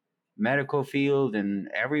in medical field and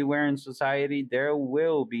everywhere in society, there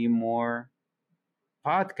will be more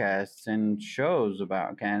podcasts and shows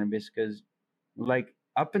about cannabis because like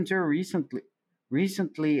up until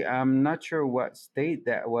recently I'm not sure what state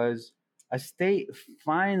that was, a state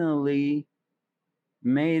finally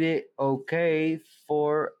made it okay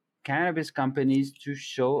for cannabis companies to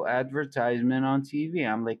show advertisement on TV.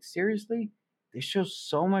 I'm like, seriously? They show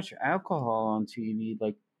so much alcohol on TV.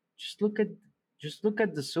 Like just look at just look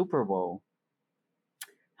at the Super Bowl.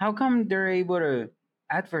 How come they're able to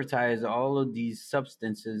advertise all of these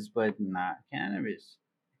substances but not cannabis?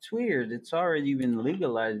 It's weird. It's already been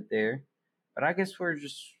legalized there. But I guess we're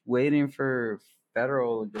just waiting for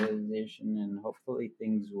federal legalization and hopefully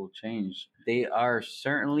things will change. They are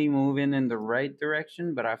certainly moving in the right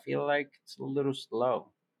direction, but I feel like it's a little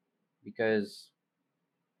slow because,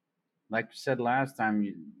 like you said last time,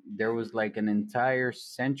 there was like an entire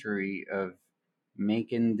century of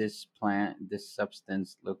making this plant, this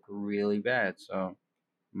substance look really bad. So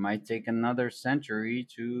might take another century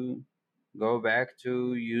to go back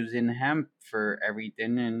to using hemp for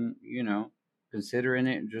everything and, considering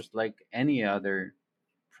it just like any other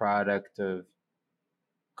product of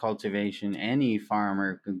cultivation. Any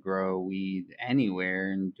farmer could grow weed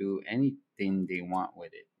anywhere and do anything they want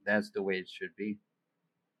with it. That's the way it should be.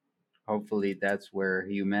 Hopefully, that's where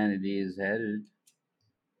humanity is headed.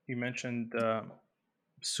 You mentioned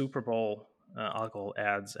Super Bowl alcohol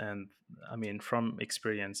ads, and I mean, from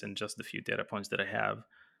experience and just the few data points that I have,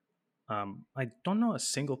 I don't know a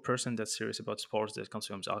single person that's serious about sports that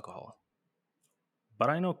consumes alcohol. But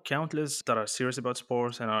I know countless that are serious about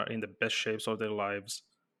sports and are in the best shapes of their lives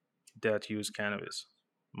that use cannabis,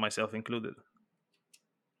 myself included.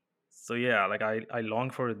 So yeah, like I long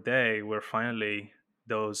for a day where finally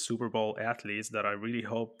those Super Bowl athletes that I really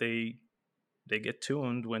hope they get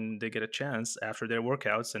tuned when they get a chance after their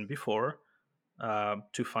workouts and before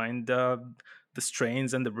to find the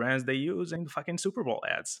strains and the brands they use in the fucking Super Bowl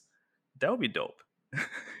ads. That would be dope.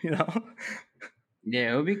 you know?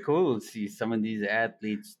 Yeah, it would be cool to see some of these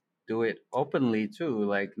athletes do it openly too,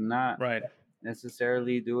 like not Right.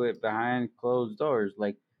 necessarily do it behind closed doors.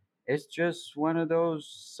 Like it's just one of those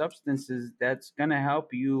substances that's gonna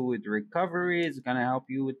help you with recovery. It's gonna help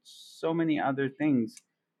you with so many other things.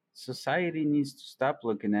 Society needs to stop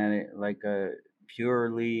looking at it like a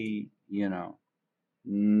purely,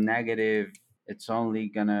 negative. It's only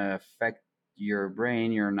gonna affect your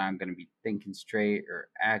brain. You're not gonna be thinking straight or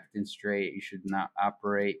acting straight. You should not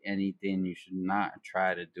operate anything. You should not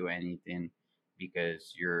try to do anything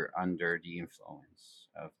because you're under the influence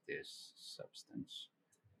of this substance.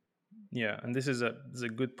 Yeah, and this is a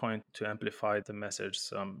good point to amplify the message.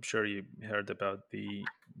 So I'm sure you heard about the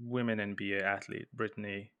women NBA athlete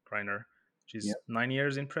Brittany Griner. She's Yep. 9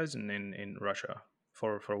 years in prison in Russia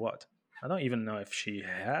for what? I don't even know if she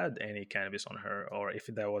had any cannabis on her, or if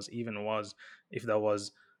that was even was if that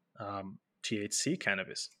was THC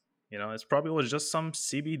cannabis. It's probably was just some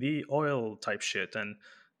CBD oil type shit, and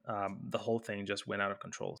the whole thing just went out of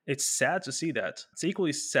control. It's sad to see that. It's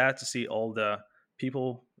equally sad to see all the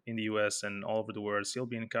people in the US and all over the world still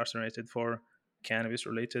being incarcerated for cannabis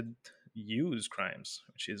related use crimes,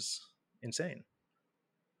 which is insane.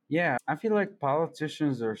 Yeah, I feel like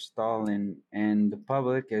politicians are stalling and the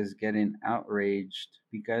public is getting outraged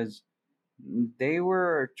because they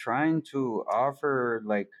were trying to offer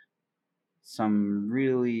like some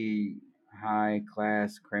really high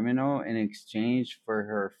class criminal in exchange for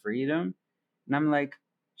her freedom. And I'm like,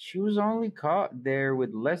 she was only caught there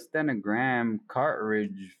with less than a gram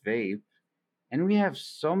cartridge vape. And we have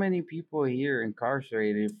so many people here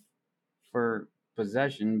incarcerated for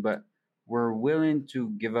possession, but we're willing to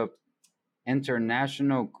give up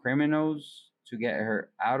international criminals to get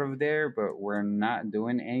her out of there, but we're not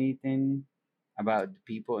doing anything about the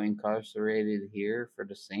people incarcerated here for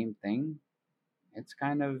the same thing. It's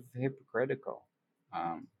kind of hypocritical.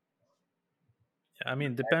 Um, I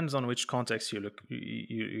mean, depends on which context you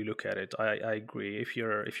look at it. I agree. If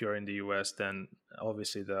you're in the US, then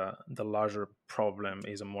obviously the larger problem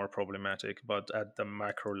is a more problematic. But at the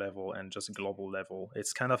macro level and just global level,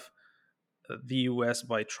 it's kind of the US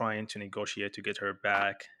by trying to negotiate to get her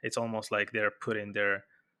back. It's almost like they're putting their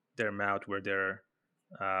mouth where their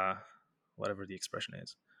uh, whatever the expression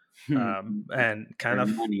is, and kind where of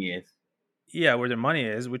money is. yeah, where their money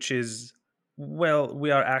is, which is well,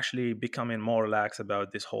 we are actually becoming more lax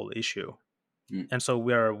about this whole issue, Mm. and so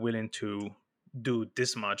we are willing to do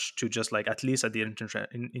this much to just like at least at the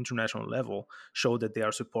international level show that they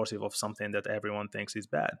are supportive of something that everyone thinks is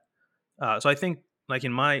bad. So I think, like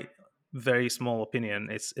in my very small opinion,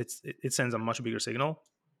 it sends a much bigger signal.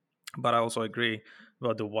 But I also agree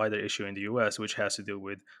about the wider issue in the US, which has to do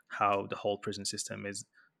with how the whole prison system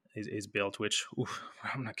is built. Which oof,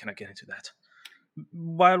 I'm not gonna get into that.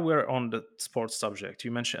 While we're on the sports subject,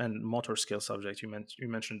 you mentioned and motor skill subject, you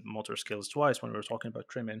mentioned motor skills twice when we were talking about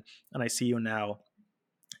trimming, and I see you now.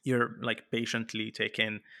 You're like patiently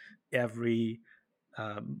taking every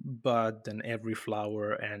bud and every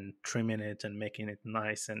flower and trimming it and making it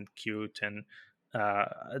nice and cute, and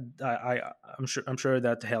I'm sure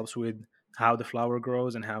that helps with how the flower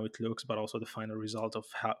grows and how it looks, but also the final result of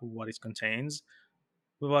what it contains.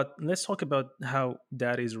 But let's talk about how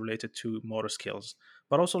that is related to motor skills.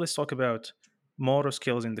 But also, let's talk about motor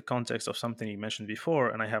skills in the context of something you mentioned before,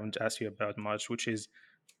 and I haven't asked you about much, which is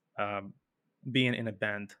um, being in a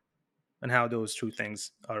band and how those two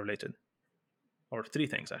things are related, or three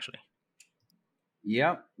things actually.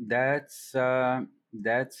 Yep, that's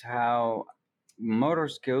how motor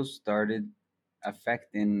skills started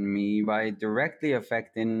affecting me by directly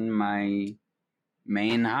affecting my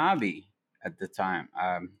main hobby at the time.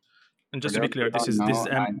 And For just to be those who clear, this don't is know,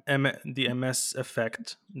 the MS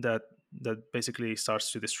effect that basically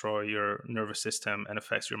starts to destroy your nervous system and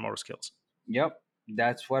affects your motor skills. yep,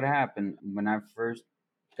 that's what happened when I first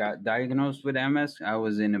got diagnosed with MS. I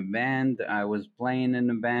was in a band. I was playing in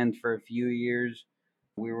a band for a few years.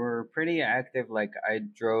 We were pretty active. Like I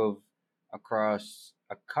drove across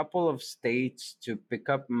a couple of states to pick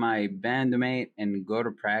up my bandmate and go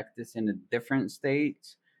to practice in a different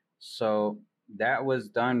states. So that was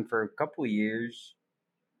done for a couple years,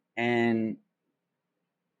 and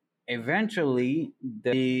eventually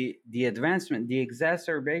the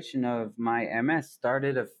exacerbation of my MS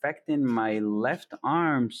started affecting my left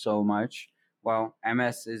arm so much. Well,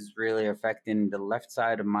 MS is really affecting the left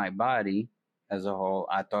side of my body as a whole.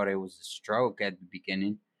 I thought it was a stroke at the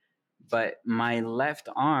beginning, but my left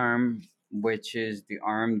arm, which is the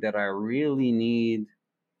arm that I really need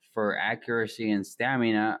for accuracy and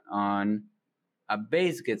stamina on a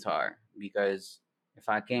bass guitar, because if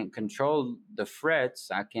I can't control the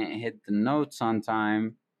frets, I can't hit the notes on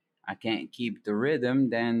time, I can't keep the rhythm,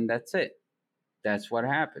 then that's it. That's what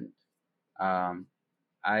happened. Um,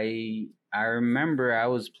 I remember I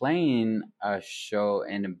was playing a show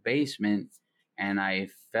in a basement, and I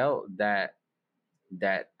felt that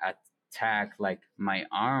attack, like my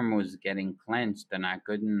arm was getting clenched and I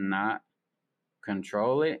could not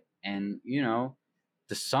control it, and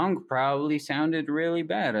the song probably sounded really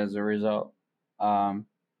bad as a result. um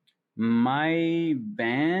my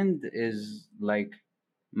band is like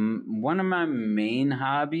one of my main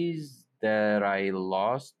hobbies that I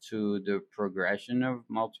lost to the progression of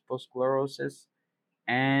multiple sclerosis,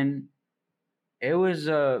 and it was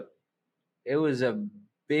a it was a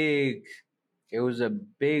big it was a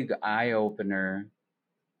big eye opener,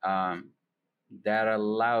 um that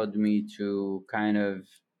allowed me to kind of,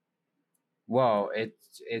 well,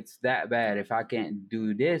 it's that bad. If I can't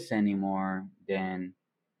do this anymore, then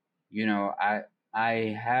you know i i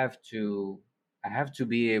have to I have to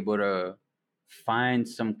be able to find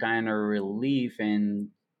some kind of relief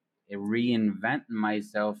reinvent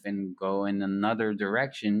myself and go in another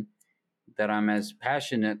direction that I'm as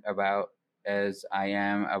passionate about as I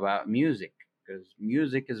am about music. Because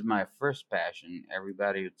music is my first passion.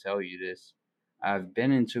 Everybody will tell you this. I've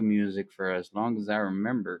been into music for as long as I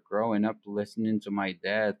remember. Growing up, listening to my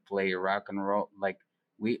dad play rock and roll, like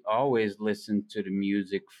we always listened to the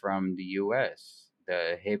music from the U.S.,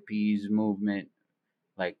 the hippies movement,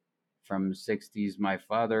 like from the 60s. My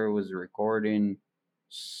father was recording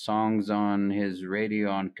songs on his radio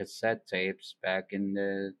on cassette tapes back in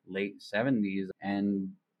the late 70s, and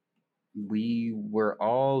we were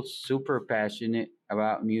all super passionate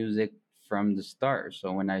about music from the start.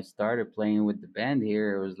 So when I started playing with the band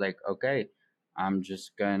here, it was like, okay, I'm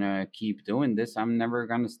just gonna keep doing this. I'm never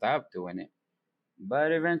gonna stop doing it.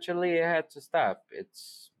 But eventually it had to stop.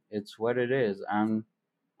 It's what it is. I'm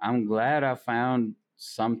glad I found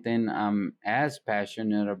something I'm as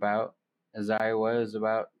passionate about as I was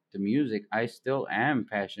about the music. I still am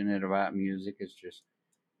passionate about music. It's just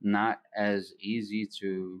not as easy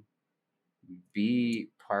to be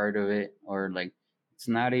part of it, or like it's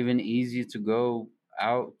not even easy to go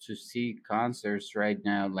out to see concerts right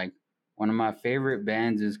now. Like one of my favorite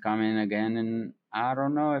bands is coming again, and I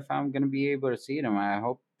don't know if I'm gonna be able to see them. I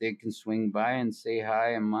hope they can swing by and say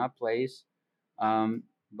hi in my place.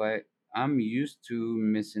 But I'm used to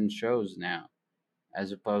missing shows now,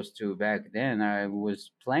 as opposed to back then I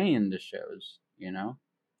was playing the shows, you know?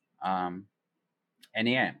 Um, and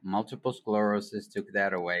yeah, multiple sclerosis took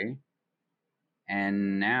that away.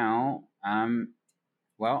 And now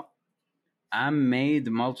well, I made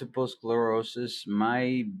multiple sclerosis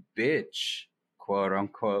my bitch, quote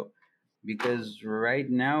unquote, because right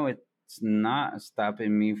now it's not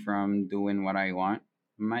stopping me from doing what I want.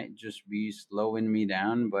 It might just be slowing me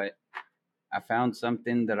down, but I found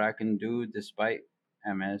something that I can do despite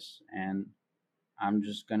MS, and I'm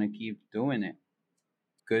just gonna keep doing it.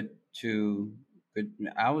 Good to good.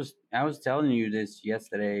 I was telling you this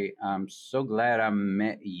yesterday. I'm so glad I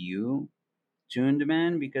met you, Tuned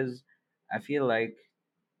Man, because I feel like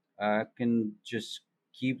I can just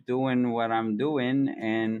keep doing what I'm doing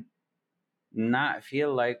and not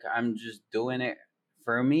feel like I'm just doing it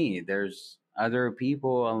for me. There's other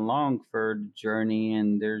people along for the journey,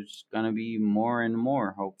 and there's gonna be more and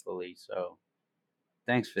more, hopefully. So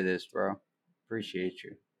thanks for this, bro. Appreciate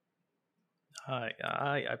you.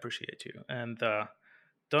 I appreciate you, and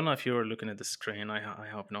don't know if you were looking at the screen. I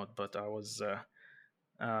hope not, but I was.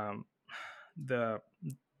 Um, the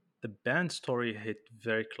the band story hit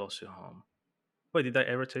very close to home. Wait, did I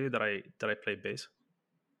ever tell you that I play bass?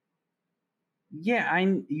 Yeah,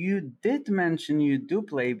 I you did mention you do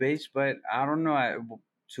play bass, but I don't know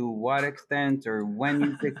to what extent or when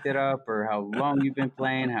you picked it up or how long you've been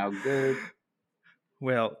playing, how good.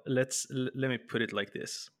 Well, let me put it like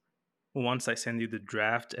this. Once I send you the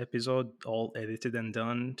draft episode, all edited and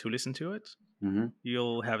done to listen to it, Hmm.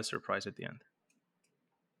 you'll have a surprise at the end,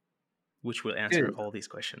 which will answer Dude, all these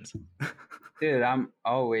questions. dude, I'm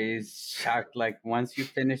always shocked. Like once you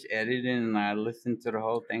finish editing and I listen to the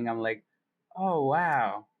whole thing, I'm like, oh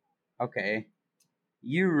wow, okay,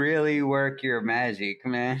 you really work your magic,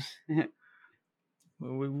 man.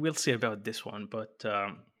 We'll see about this one, but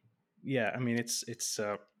yeah, I mean, it's.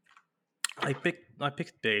 I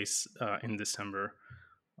picked bass in December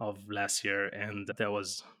of last year, and that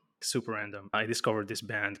was super random. I discovered this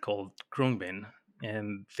band called Krungbin,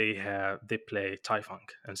 and they play Thai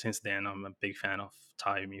funk, and since then I'm a big fan of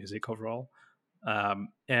Thai music overall.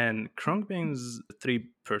 And Krungbin's a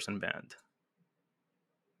three-person band.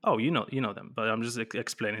 Oh, you know them, but I'm just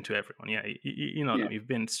explaining to everyone. Yeah, you know Yeah, them. You've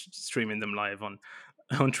been streaming them live on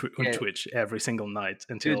on yeah, Twitch every single night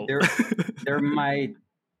dude, until. they're my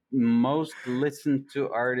most listened to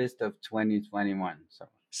artist of 2021. So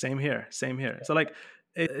Same here, same here. So like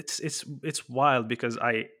it's wild because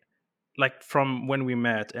I like from when we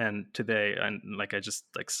met and today, and like I just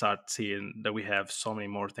like start seeing that we have so many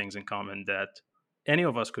more things in common that any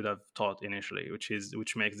of us could have thought initially,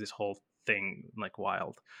 which makes this whole thing like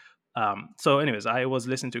wild. So anyways, I was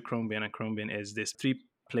listening to Chromebean, and Chromebean is this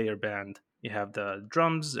three-player band. You have the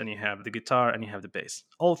drums, and you have the guitar, and you have the bass.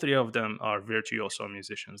 All three of them are virtuoso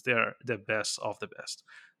musicians. They are the best of the best.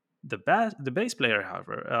 The bass player,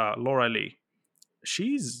 however, Laura Lee,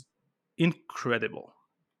 she's incredible.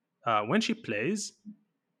 When she plays,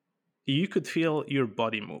 you could feel your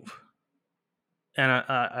body move. And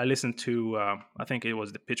I listened to, I think it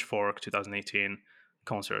was the Pitchfork 2018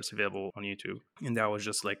 concerts available on YouTube, and that was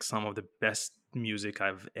just like some of the best music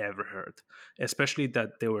I've ever heard. Especially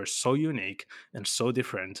that they were so unique and so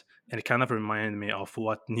different, and it kind of reminded me of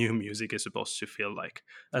what new music is supposed to feel like,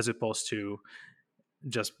 as opposed to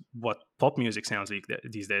just what pop music sounds like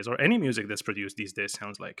these days, or any music that's produced these days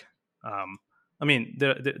sounds like. Um, I mean,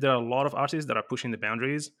 there are a lot of artists that are pushing the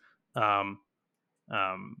boundaries, um,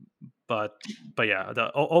 um, but yeah,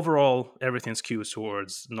 overall everything skews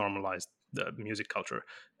towards normalized the music culture.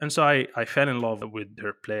 And so I fell in love with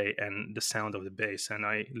her play and the sound of the bass, and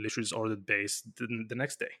I literally just ordered bass the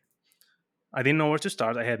next day. I didn't know where to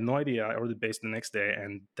start. I had no idea. I ordered bass the next day,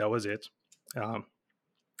 and that was it. Um,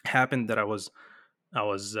 happened that I was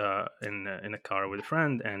in a car with a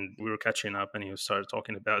friend, and we were catching up, and he started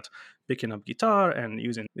talking about picking up guitar and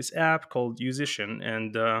using this app called Musician,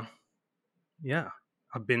 and yeah,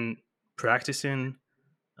 I've been practicing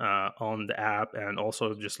on the app, and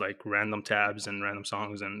also just like random tabs and random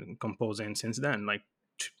songs and composing since then, like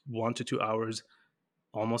 1 to 2 hours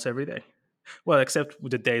almost every day. Well, except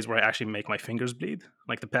with the days where I actually make my fingers bleed.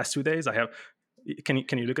 Like the past 2 days, I have. Can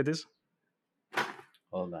you look at this?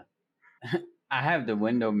 Hold on. I have the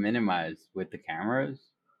window minimized with the cameras.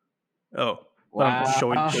 Oh, but I'm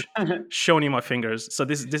Wow. showing you my fingers. So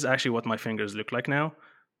this is actually what my fingers look like now,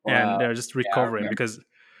 and Wow. they're just Yeah, I recovering remember. because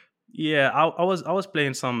yeah, I was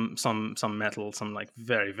playing some metal, some like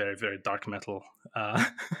very very very dark metal. Yeah,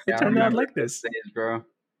 It I turned out remember like those this. days, bro.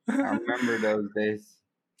 I remember those days.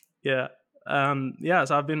 Yeah, yeah.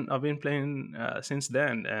 So I've been playing since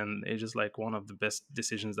then, and it's just like one of the best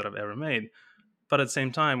decisions that I've ever made. But at the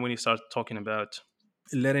same time, when you start talking about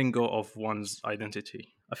letting go of one's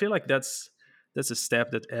identity, I feel like that's a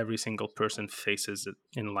step that every single person faces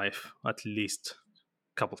in life at least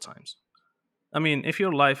a couple times. I mean, if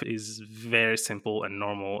your life is very simple and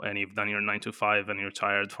normal, and you've done your 9 to 5, and you're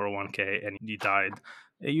tired for 1K, and you died,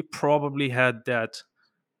 you probably had that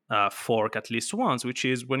fork at least once, which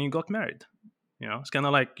is when you got married. It's kind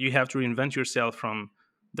of like you have to reinvent yourself from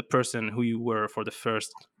the person who you were for the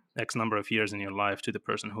first X number of years in your life to the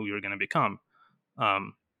person who you're going to become.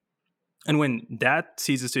 Um, and when that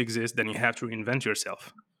ceases to exist, then you have to reinvent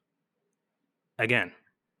yourself again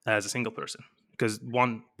as a single person, because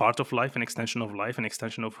one part of life, an extension of life, an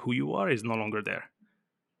extension of who you are, is no longer there.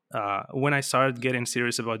 When I started getting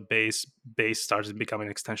serious about bass started becoming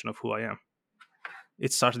an extension of who I am.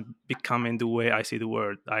 It started becoming the way I see the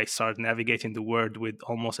world. I started navigating the world with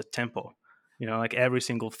almost a tempo. Like every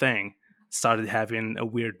single thing started having a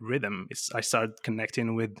weird rhythm. I started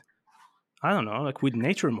connecting with, I don't know, like with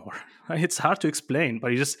nature more. It's hard to explain,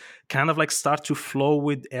 but you just kind of like start to flow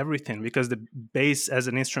with everything, because the bass as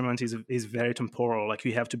an instrument is very temporal. Like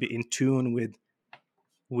you have to be in tune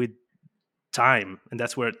with time, and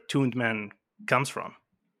that's where tuned man comes from.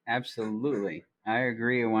 Absolutely. I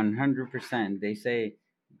agree 100%. They say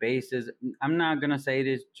bass is, I'm not going to say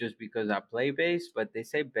this just because I play bass, but they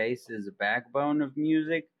say bass is the backbone of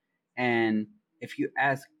music. And if you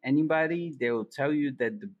ask anybody, they will tell you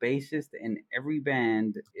that the bassist in every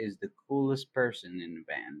band is the coolest person in the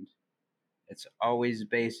band. It's always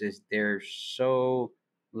bassist. They're so,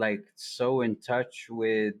 like, so in touch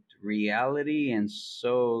with reality and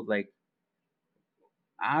so, like,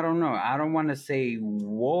 I don't know. I don't want to say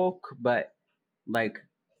woke, but like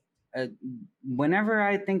uh, whenever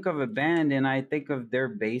I think of a band and I think of their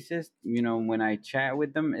bassist, when I chat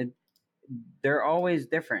with them, they're always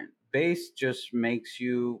different. Bass just makes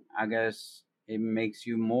you, I guess, it makes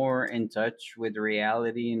you more in touch with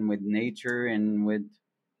reality and with nature and with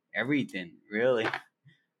everything, really.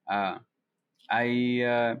 Uh,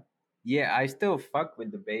 yeah, I still fuck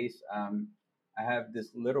with the bass. I have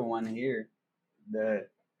this little one here, the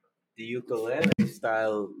ukulele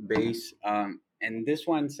style bass. And this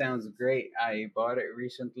one sounds great. I bought it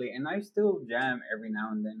recently, and I still jam every now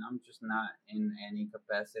and then. I'm just not in any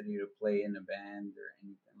capacity to play in a band or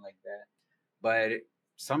anything like that. But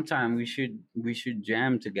sometime we should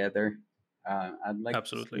jam together. I'd like to see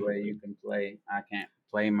Absolutely. what you can play. I can't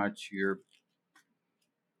play much.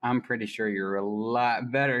 I'm pretty sure you're a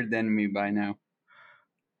lot better than me by now.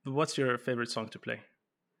 What's your favorite song to play?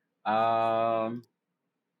 Um,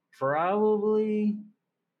 Probably.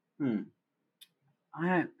 Hmm.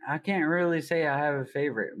 I can't really say I have a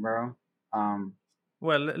favorite, bro. Um,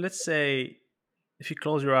 Well, let's say if you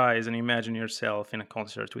close your eyes and imagine yourself in a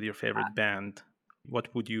concert with your favorite I- band,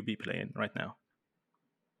 what would you be playing right now?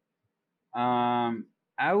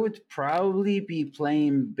 I would probably be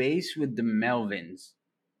playing bass with the Melvins.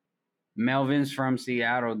 Melvins from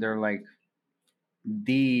Seattle. They're like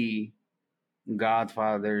the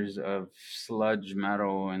godfathers of sludge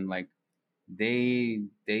metal, and like they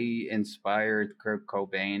inspired Kurt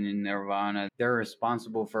Cobain and Nirvana. They're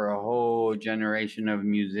responsible for a whole generation of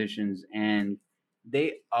musicians, and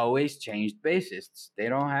they always changed bassists. They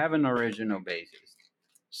don't have an original bassist.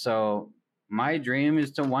 So My dream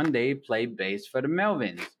is to one day play bass for the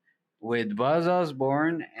Melvins with Buzz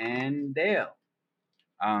Osborne and Dale.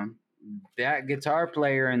 Um, that guitar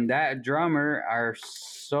player and that drummer are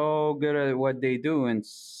so good at what they do and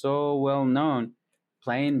so well known.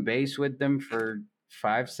 Playing bass with them for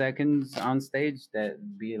 5 seconds on stage,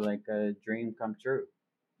 that'd be like a dream come true.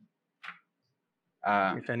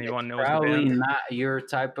 If It's anyone knows the probably band, not your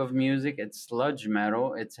type of music. It's sludge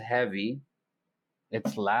metal. It's heavy.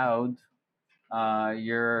 It's loud.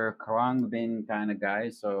 You're a Khruangbin kind of guy,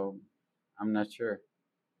 so I'm not sure.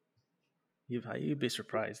 you'd be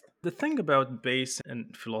surprised. The thing about bass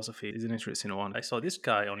and philosophy is an interesting one. I saw this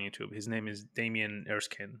guy on YouTube. His name is Damien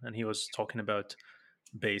Erskine, and he was talking about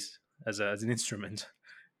bass as an instrument.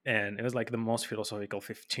 And it was like the most philosophical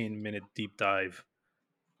 15-minute deep dive.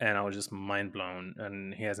 And I was just mind blown.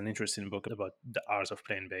 And he has an interesting book about the arts of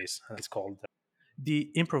playing bass. It's called The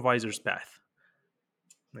Improviser's Path.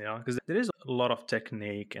 Because there is a lot of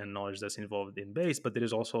technique and knowledge that's involved in bass, but there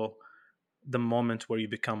is also the moment where you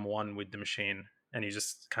become one with the machine and you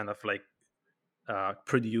just kind of like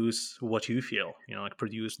produce what you feel, like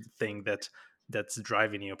produce the thing that's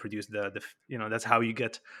driving you, produce that's how you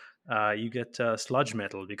get sludge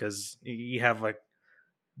metal, because you have like,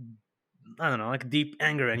 I don't know, like deep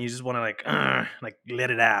anger and you just want to like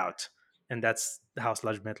let it out. And that's how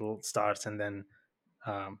sludge metal starts. And then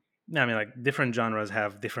yeah, I mean, like different genres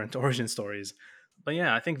have different origin stories, but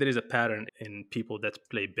yeah, I think there is a pattern in people that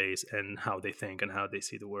play bass and how they think and how they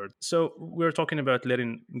see the world. So we're talking about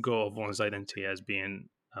letting go of one's identity as being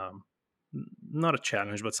not a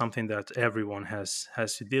challenge, but something that everyone has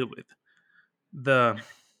to deal with. The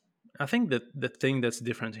I think that the thing that's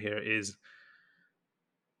different here is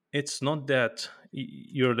it's not that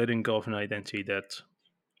you're letting go of an identity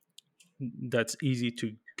that's easy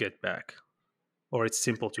to get back or it's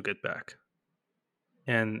simple to get back.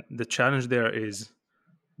 And the challenge there is,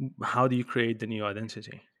 how do you create the new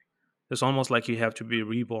identity? It's almost like you have to be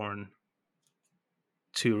reborn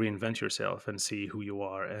to reinvent yourself and see who you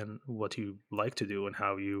are and what you like to do and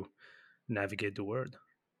how you navigate the world.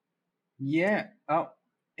 Yeah. Oh,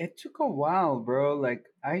 it took a while, bro. Like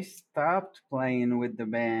I stopped playing with the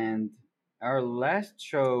band. Our last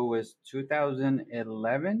show was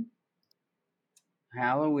 2011,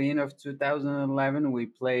 Halloween of 2011. We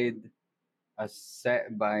played a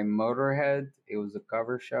set by Motorhead. It was a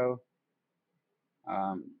cover show.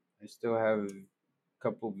 I still have a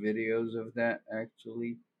couple videos of that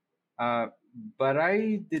actually. Uh, but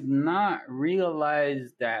I did not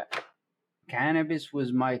realize that cannabis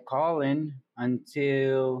was my calling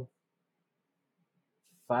until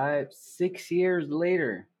 6 years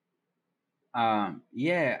later.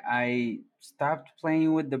 Yeah, I stopped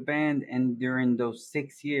playing with the band, and during those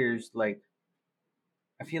 6 years, like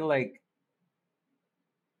I feel like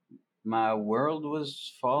my world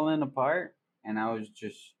was falling apart, and I was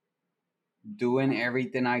just doing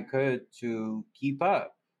everything I could to keep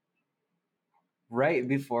up. Right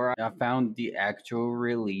before I found the actual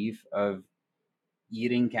relief of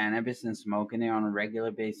eating cannabis and smoking it on a regular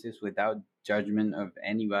basis without judgment of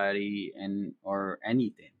anybody and or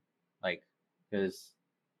anything, like because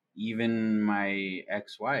even my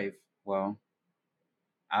ex-wife, well,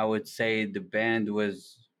 I would say the band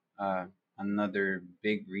was another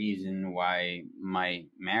big reason why my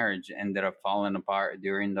marriage ended up falling apart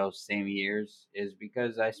during those same years, is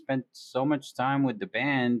because I spent so much time with the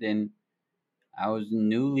band, and I was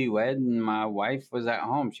newlywed and my wife was at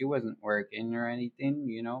home. She wasn't working or anything,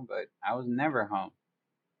 but I was never home.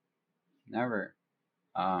 Never.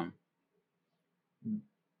 Um,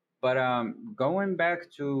 but going back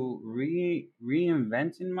to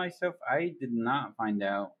reinventing myself, I did not find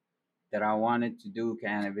out that I wanted to do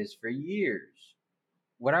cannabis for years.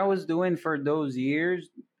 What I was doing for those years,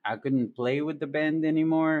 I couldn't play with the band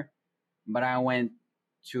anymore, but I went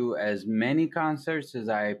to as many concerts as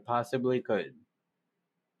I possibly could.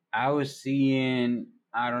 I was seeing,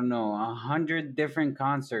 I don't know, 100 different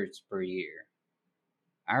concerts per year.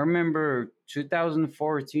 I remember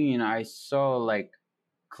 2014, I saw like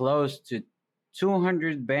close to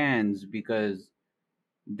 200 bands because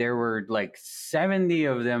there were like 70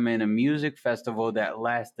 of them in a music festival that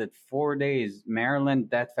lasted 4 days, Maryland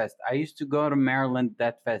Death Fest. I used to go to Maryland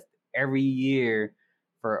Death Fest every year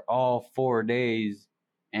for all 4 days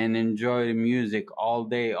and enjoy the music all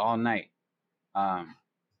day, all night. Um,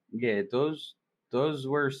 yeah, those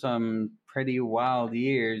were some pretty wild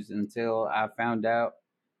years until I found out,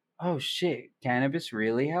 oh shit, cannabis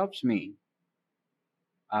really helps me.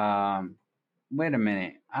 Um, Wait a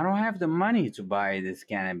minute, I don't have the money to buy this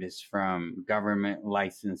cannabis from government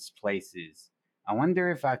licensed places. I wonder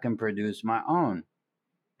if I can produce my own.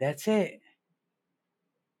 That's it.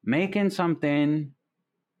 making something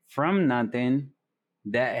from nothing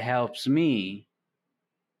that helps me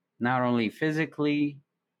not only physically,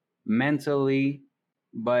 mentally,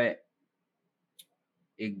 but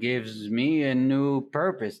it gives me a new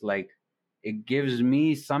purpose. Like, it gives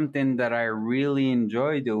me something that I really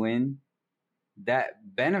enjoy doing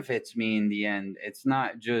that benefits me in the end. It's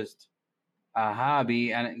not just a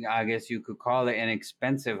hobby, and I guess you could call it an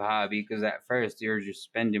expensive hobby because at first you're just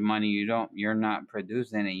spending money. You're not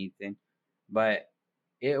producing anything. But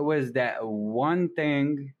it was that one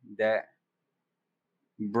thing that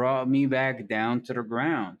brought me back down to the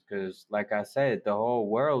ground because, like I said, the whole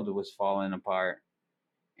world was falling apart.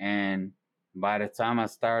 And by the time I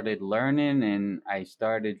started learning and I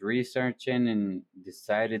started researching and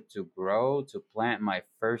decided to grow, to plant my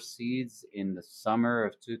first seeds in the summer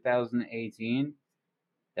of 2018,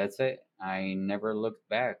 that's it. I never looked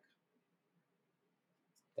back.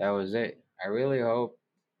 That was it. I really hope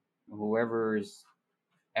whoever's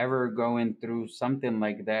ever going through something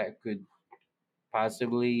like that could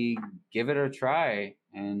possibly give it a try,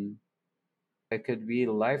 and it could be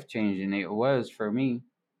life changing. It was for me.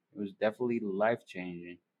 It was definitely life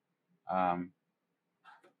changing. Um,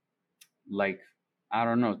 like, I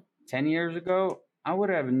don't know, 10 years ago, I would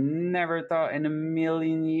have never thought in a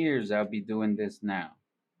million years I'll be doing this now.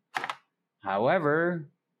 However,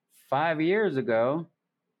 5 years ago,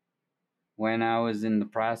 when I was in the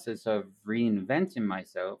process of reinventing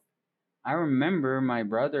myself, I remember my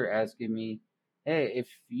brother asking me, "Hey, if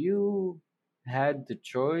you had the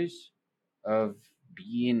choice of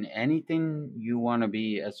being anything you want to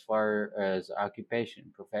be as far as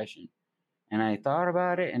occupation, profession," and I thought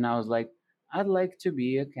about it and I was like, I'd like to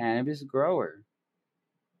be a cannabis grower.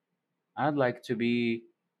 I'd like to be,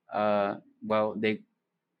 well, they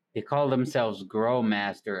call themselves grow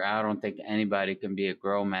master. I don't think anybody can be a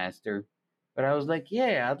grow master. But I was like,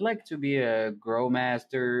 yeah, I'd like to be a grow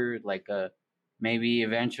master, like a maybe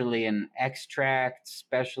eventually an extract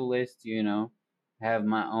specialist, have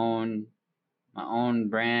my own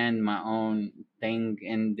brand, my own thing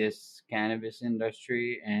in this cannabis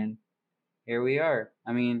industry, and here we are.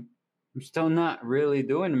 I mean, I'm still not really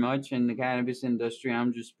doing much in the cannabis industry.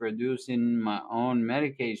 I'm just producing my own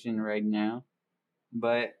medication right now,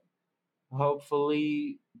 but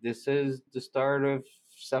hopefully this is the start of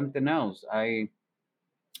something else. I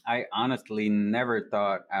honestly never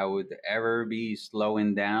thought I would ever be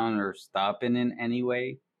slowing down or stopping in any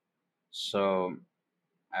way. So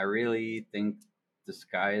I really think the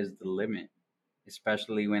sky is the limit,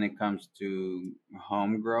 especially when it comes to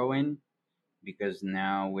home growing, because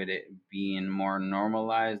now with it being more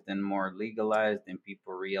normalized and more legalized and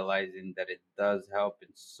people realizing that it does help in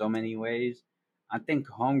so many ways, I think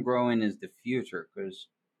home growing is the future because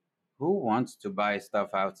who wants to buy stuff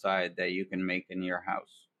outside that you can make in your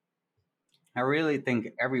house? I really think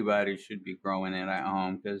everybody should be growing it at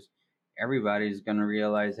home because everybody's going to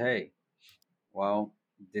realize, hey, well,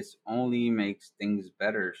 this only makes things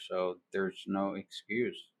better. So there's no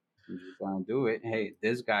excuse. I'm just going to do it. Hey,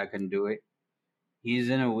 this guy can do it. He's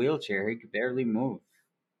in a wheelchair. He could barely move.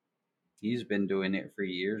 He's been doing it for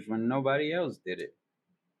years when nobody else did it.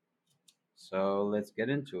 So let's get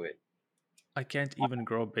into it. I can't even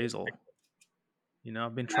grow basil.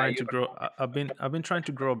 I've been Now trying you to grow. I've been trying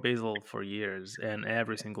to grow basil for years, and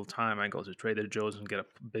every single time I go to Trader Joe's and get a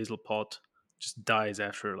basil pot, just dies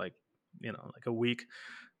after like a week.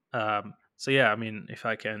 So yeah, I mean, if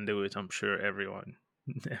I can do it, I'm sure everyone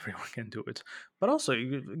everyone can do it. But also,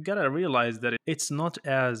 you gotta realize that it's not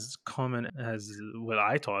as common as what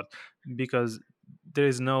I thought, because there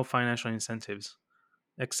is no financial incentives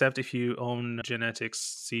except if you own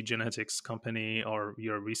seed genetics company, or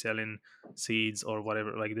you're reselling seeds or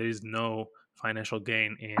whatever. Like, there is no financial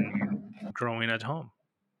gain in growing at home.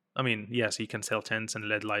 I mean, yes, you can sell tents and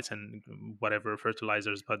lead lights and whatever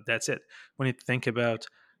fertilizers, but that's it. When you think about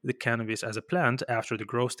the cannabis as a plant after the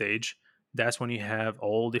grow stage, that's when you have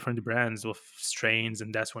all different brands of strains,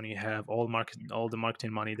 and that's when you have all the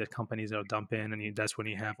marketing money that companies are dumping, and that's when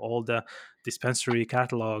you have all the dispensary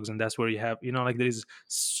catalogs, and that's where you have, like, there is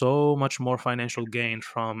so much more financial gain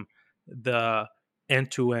from the end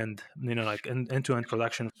to end, like end to end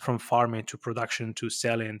production, from farming to production to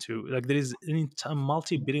selling to, like, there is a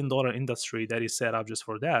multi-billion-dollar industry that is set up just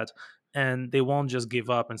for that. And they won't just give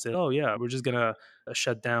up and say, oh yeah, we're just gonna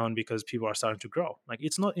shut down because people are starting to grow. Like,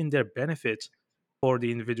 it's not in their benefit for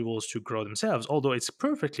the individuals to grow themselves, although it's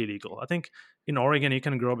perfectly legal. I think in Oregon you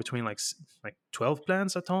can grow between like 12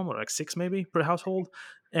 plants at home, or like 6 maybe per household.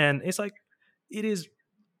 And it's like, it is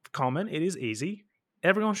common, it is easy,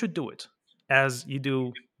 everyone should do it, as you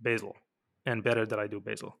do basil, and better that I do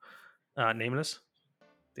basil. Nameless.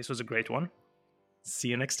 This was a great one. See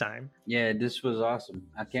you next time. Yeah, this was awesome.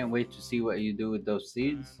 I can't wait to see what you do with those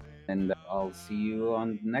seeds, and I'll see you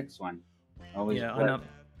on the next one. Always a Yeah, and pleasure.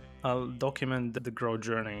 I'll document the grow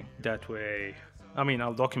journey that way. I mean,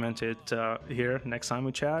 I'll document it here next time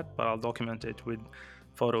we chat, but I'll document it with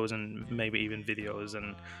photos and maybe even videos.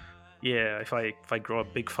 And yeah, if I grow a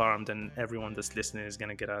big farm, then everyone that's listening is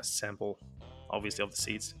gonna get a sample, obviously, of the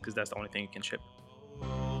seeds because that's the only thing you can ship.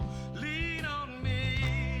 Lean on me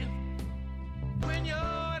when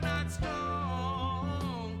you're not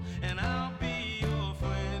strong, and I'll be your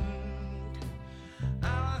friend.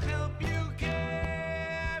 I'll help you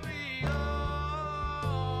carry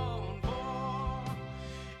on, for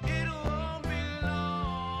it won't be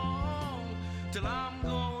long till I'm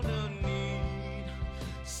gonna need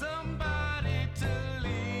somebody to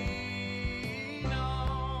lean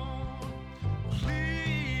on.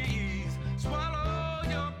 Please swallow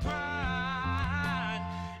your pride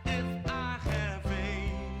if I have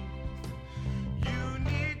faith. You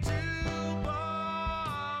need to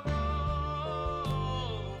borrow,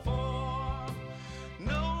 for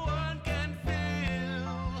no one can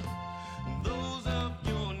fill those of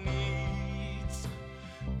your needs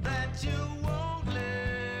that you won't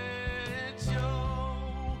let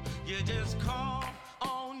show. You just call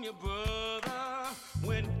on your brother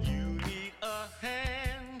when you need a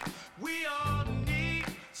hand. We all need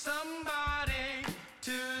somebody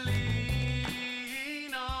to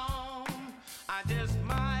lean on. I just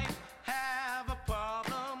might have a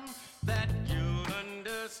problem that you'll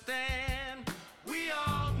understand. We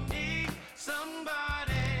all need somebody